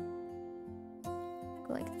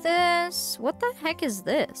 Like this. What the heck is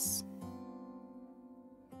this?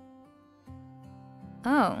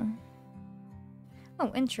 Oh.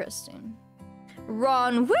 Oh, interesting.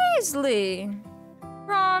 Ron Weasley!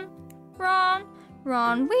 Ron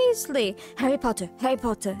Weasley! Harry Potter.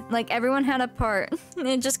 Like, everyone had a part.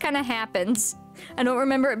 It just kind of happened. I don't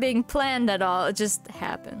remember it being planned at all. It just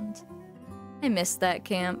happened. I missed that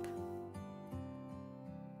camp.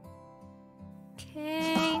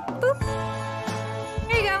 Okay. Boop.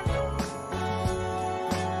 There you go.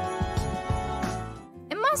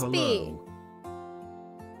 It must be.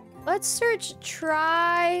 Let's search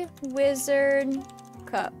Tri-Wizard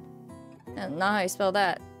Cup. That's not how you spell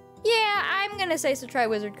that. Yeah, I'm gonna say it's a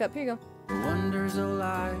Tri-Wizard Cup. Here you go. The wonders of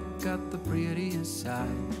life got the prettiest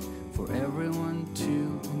side for everyone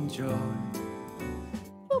to enjoy.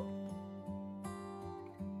 Boop.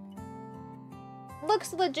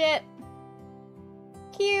 Looks legit.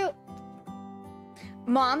 Cute.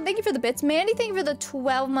 Mom, thank you for the bits. Mandy, thank you for the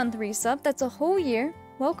 12-month resub. That's a whole year.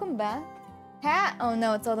 Welcome back. Hat? Oh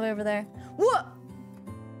no, it's all the way over there. What?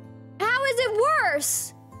 How is it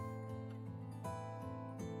worse?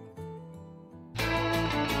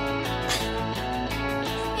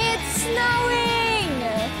 It's snowing!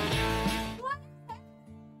 What is that?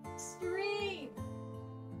 Stream.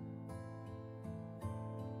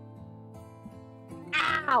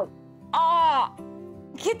 Ow! Oh!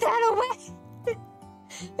 Get that away!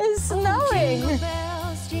 It's snowing!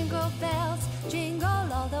 Jingle bells, jingle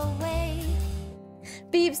all the way.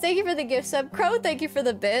 Beebs, thank you for the gift sub. Crow, thank you for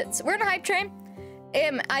the bits. We're in a hype train.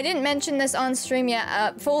 I didn't mention this on stream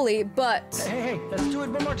yet fully, but... Hey, let's do it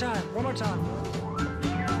one more time.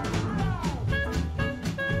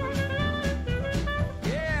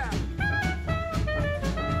 Yeah!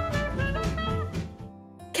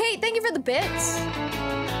 Kate, thank you for the bits.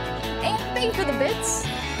 And thank you for the bits.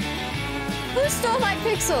 Who stole my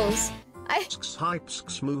pixels?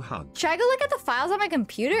 Should I go look at the files on my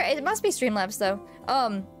computer? It must be Streamlabs though.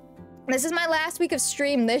 This is my last week of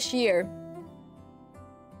stream this year.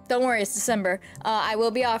 Don't worry, it's December. I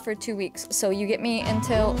will be off for 2 weeks, so you get me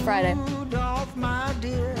until Friday. Rudolph, my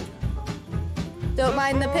dear, Don't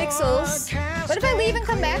mind the pixels. What if I leave and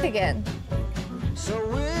come back again? So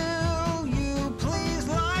will you please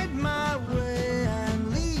light my way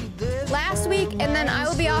and lead this Last week, and then I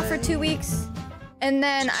will be off for 2 weeks. And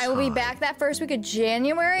then I will be back that first week of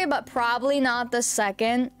January, but probably not the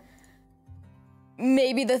 2nd.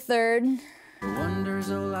 Maybe the 3rd.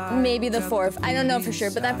 Maybe the 4th. I don't know for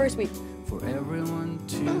sure, but that first week. For everyone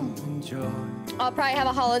to enjoy. I'll probably have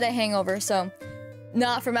a holiday hangover, so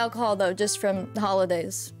not from alcohol though, just from the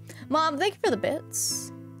holidays. Mom, thank you for the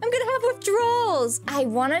bits. I'm gonna have withdrawals. I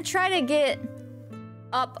want to try to get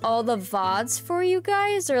up all the VODs for you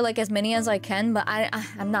guys, or like as many as I can, but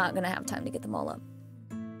I'm not gonna have time to get them all up.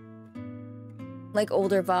 Like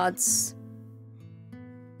older VODs.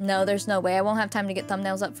 No, there's no way. I won't have time to get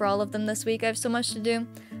thumbnails up for all of them this week. I have so much to do.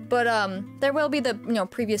 But there will be the,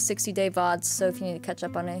 previous 60-day VODs, so if you need to catch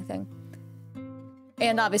up on anything.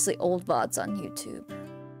 And obviously old VODs on YouTube.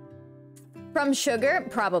 From Sugar?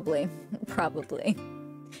 Probably. Probably.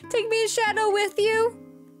 Take me a shadow with you?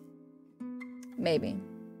 Maybe.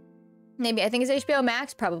 Maybe. I think it's HBO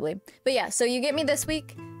Max? Probably. But yeah, so you get me this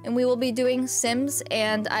week, and we will be doing Sims,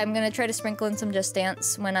 and I'm gonna try to sprinkle in some Just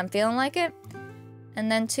Dance when I'm feeling like it. And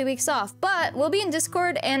then 2 weeks off. But we'll be in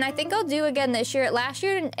Discord, and I think I'll do again this year. Last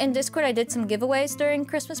year in Discord, I did some giveaways during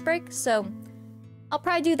Christmas break, so I'll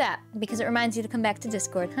probably do that, because it reminds you to come back to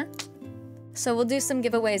Discord, huh? So we'll do some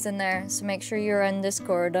giveaways in there, so make sure you're on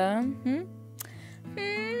Discord, I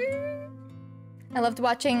loved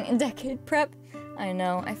watching Decade Prep. I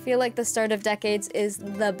know, I feel like the start of Decades is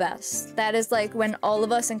the best. That is like when all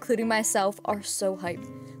of us, including myself, are so hyped.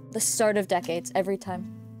 The start of Decades, every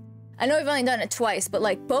time. I know we've only done it twice, but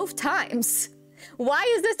like both times. Why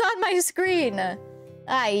is this on my screen?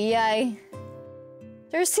 Ay.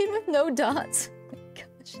 There's a scene with no dots. Oh my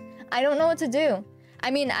gosh. I don't know what to do. I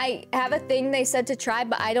mean, I have a thing they said to try,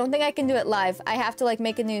 but I don't think I can do it live. I have to like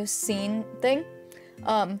make a new scene thing.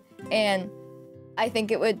 And I think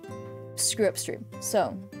it would screw up stream.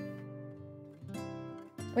 So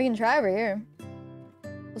we can try over here.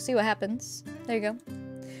 We'll see what happens. There you go.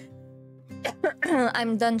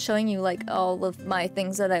 I'm done showing you like all of my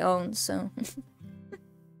things that I own, so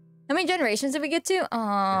how many generations did we get to?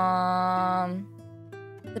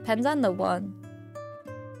 Depends on the one.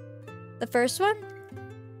 The first one?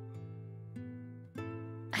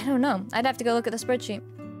 I don't know. I'd have to go look at the spreadsheet.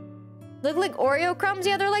 Look like Oreo crumbs?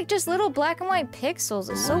 Yeah, they're like just little black and white pixels.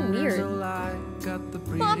 It's so weird.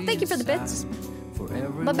 Mom, thank you for the bits.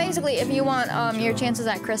 But basically, if you want your chances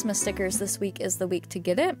at Christmas stickers, this week is the week to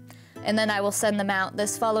get it. And then I will send them out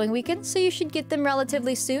this following weekend, so you should get them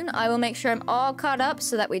relatively soon. I will make sure I'm all caught up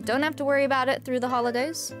so that we don't have to worry about it through the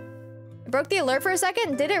holidays. It broke the alert for a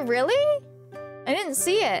second? Did it really? I didn't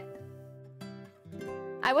see it.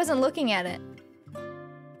 I wasn't looking at it.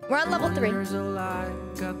 We're on level 3.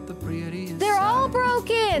 They're all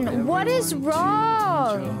broken! What is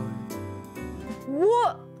wrong?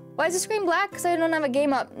 What? Why is the screen black? Because I don't have a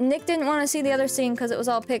game up. Nick didn't want to see the other scene because it was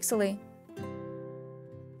all pixely.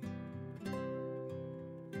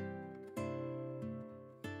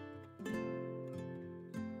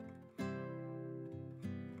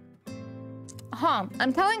 Huh,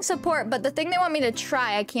 I'm telling support, but the thing they want me to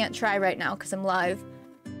try, I can't try right now because I'm live.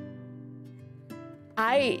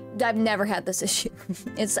 I've never had this issue.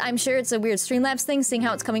 I'm sure it's a weird Streamlabs thing, seeing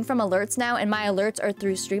how it's coming from alerts now, and my alerts are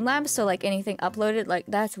through Streamlabs, so like anything uploaded, like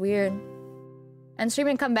that's weird. And stream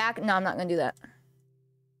and come back? No, I'm not gonna do that.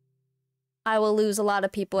 I will lose a lot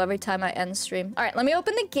of people every time I end stream. All right, let me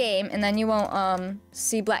open the game, and then you won't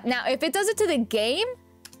see black. Now, if it does it to the game,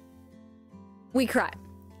 we cry.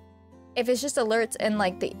 If it's just alerts and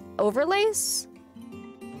like the overlays,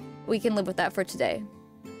 we can live with that for today.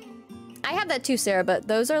 I have that too, Sarah, but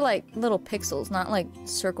those are like little pixels, not like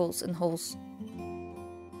circles and holes.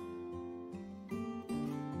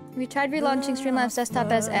 We tried relaunching Streamlabs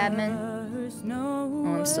desktop as admin.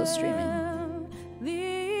 Oh, I'm still streaming.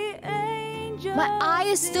 My eye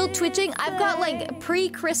is still twitching. I've got like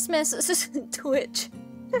pre-Christmas twitch.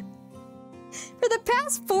 For the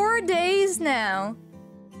past 4 days now.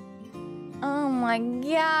 Oh my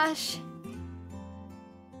gosh.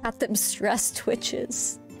 Got them stress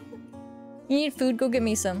twitches. You need food? Go get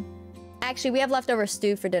me some. Actually, we have leftover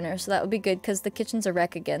stew for dinner, so that would be good because the kitchen's a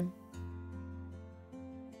wreck again.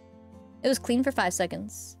 It was clean for 5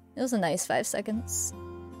 seconds. It was a nice 5 seconds.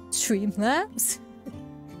 Streamlabs?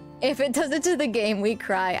 If it does it to the game, we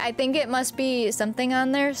cry. I think it must be something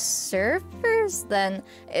on their servers, then.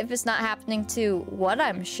 If it's not happening to what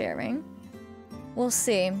I'm sharing. We'll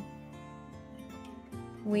see.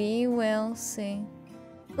 We will see.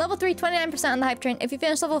 Level 3, 29% on the hype train. If you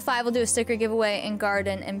finish level 5, we'll do a sticker giveaway and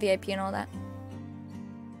garden and VIP and all that.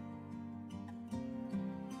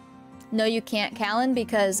 No, you can't, Callan,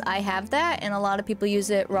 because I have that, and a lot of people use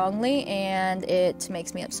it wrongly, and it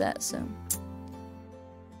makes me upset, so.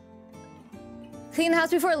 Clean the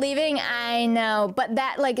house before leaving? I know, but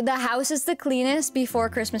that, like, the house is the cleanest before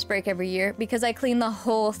Christmas break every year, because I clean the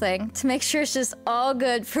whole thing to make sure it's just all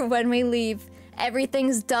good for when we leave.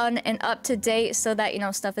 Everything's done and up to date so that, you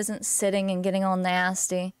know, stuff isn't sitting and getting all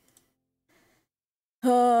nasty.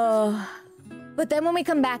 Oh. But then when we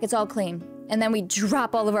come back, it's all clean. And then we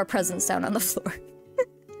drop all of our presents down on the floor.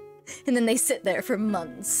 And then they sit there for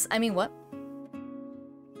months. I mean, what?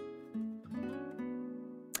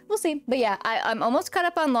 We'll see. But yeah, I'm almost caught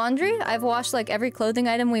up on laundry. I've washed like every clothing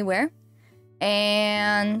item we wear.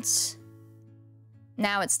 And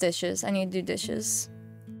now it's dishes. I need to do dishes.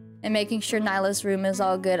 And making sure Nyla's room is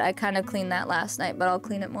all good. I kind of cleaned that last night, but I'll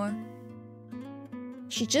clean it more.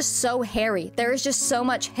 She's just so hairy. There is just so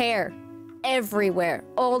much hair everywhere,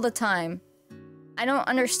 all the time. I don't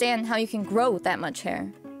understand how you can grow that much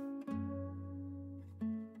hair.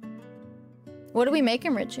 What are we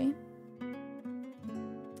making, Richie?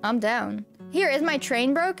 I'm down. Here, is my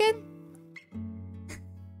train broken?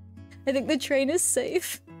 I think the train is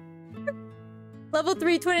safe. Level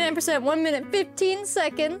 3, 29%, 1 minute, 15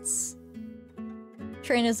 seconds.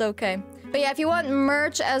 Train is okay. But yeah, if you want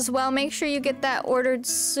merch as well, make sure you get that ordered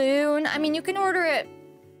soon. I mean, you can order it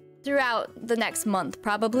throughout the next month,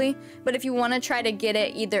 probably. But if you want to try to get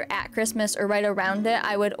it either at Christmas or right around it,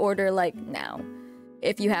 I would order, like, now.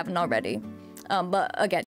 If you haven't already. But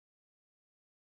again,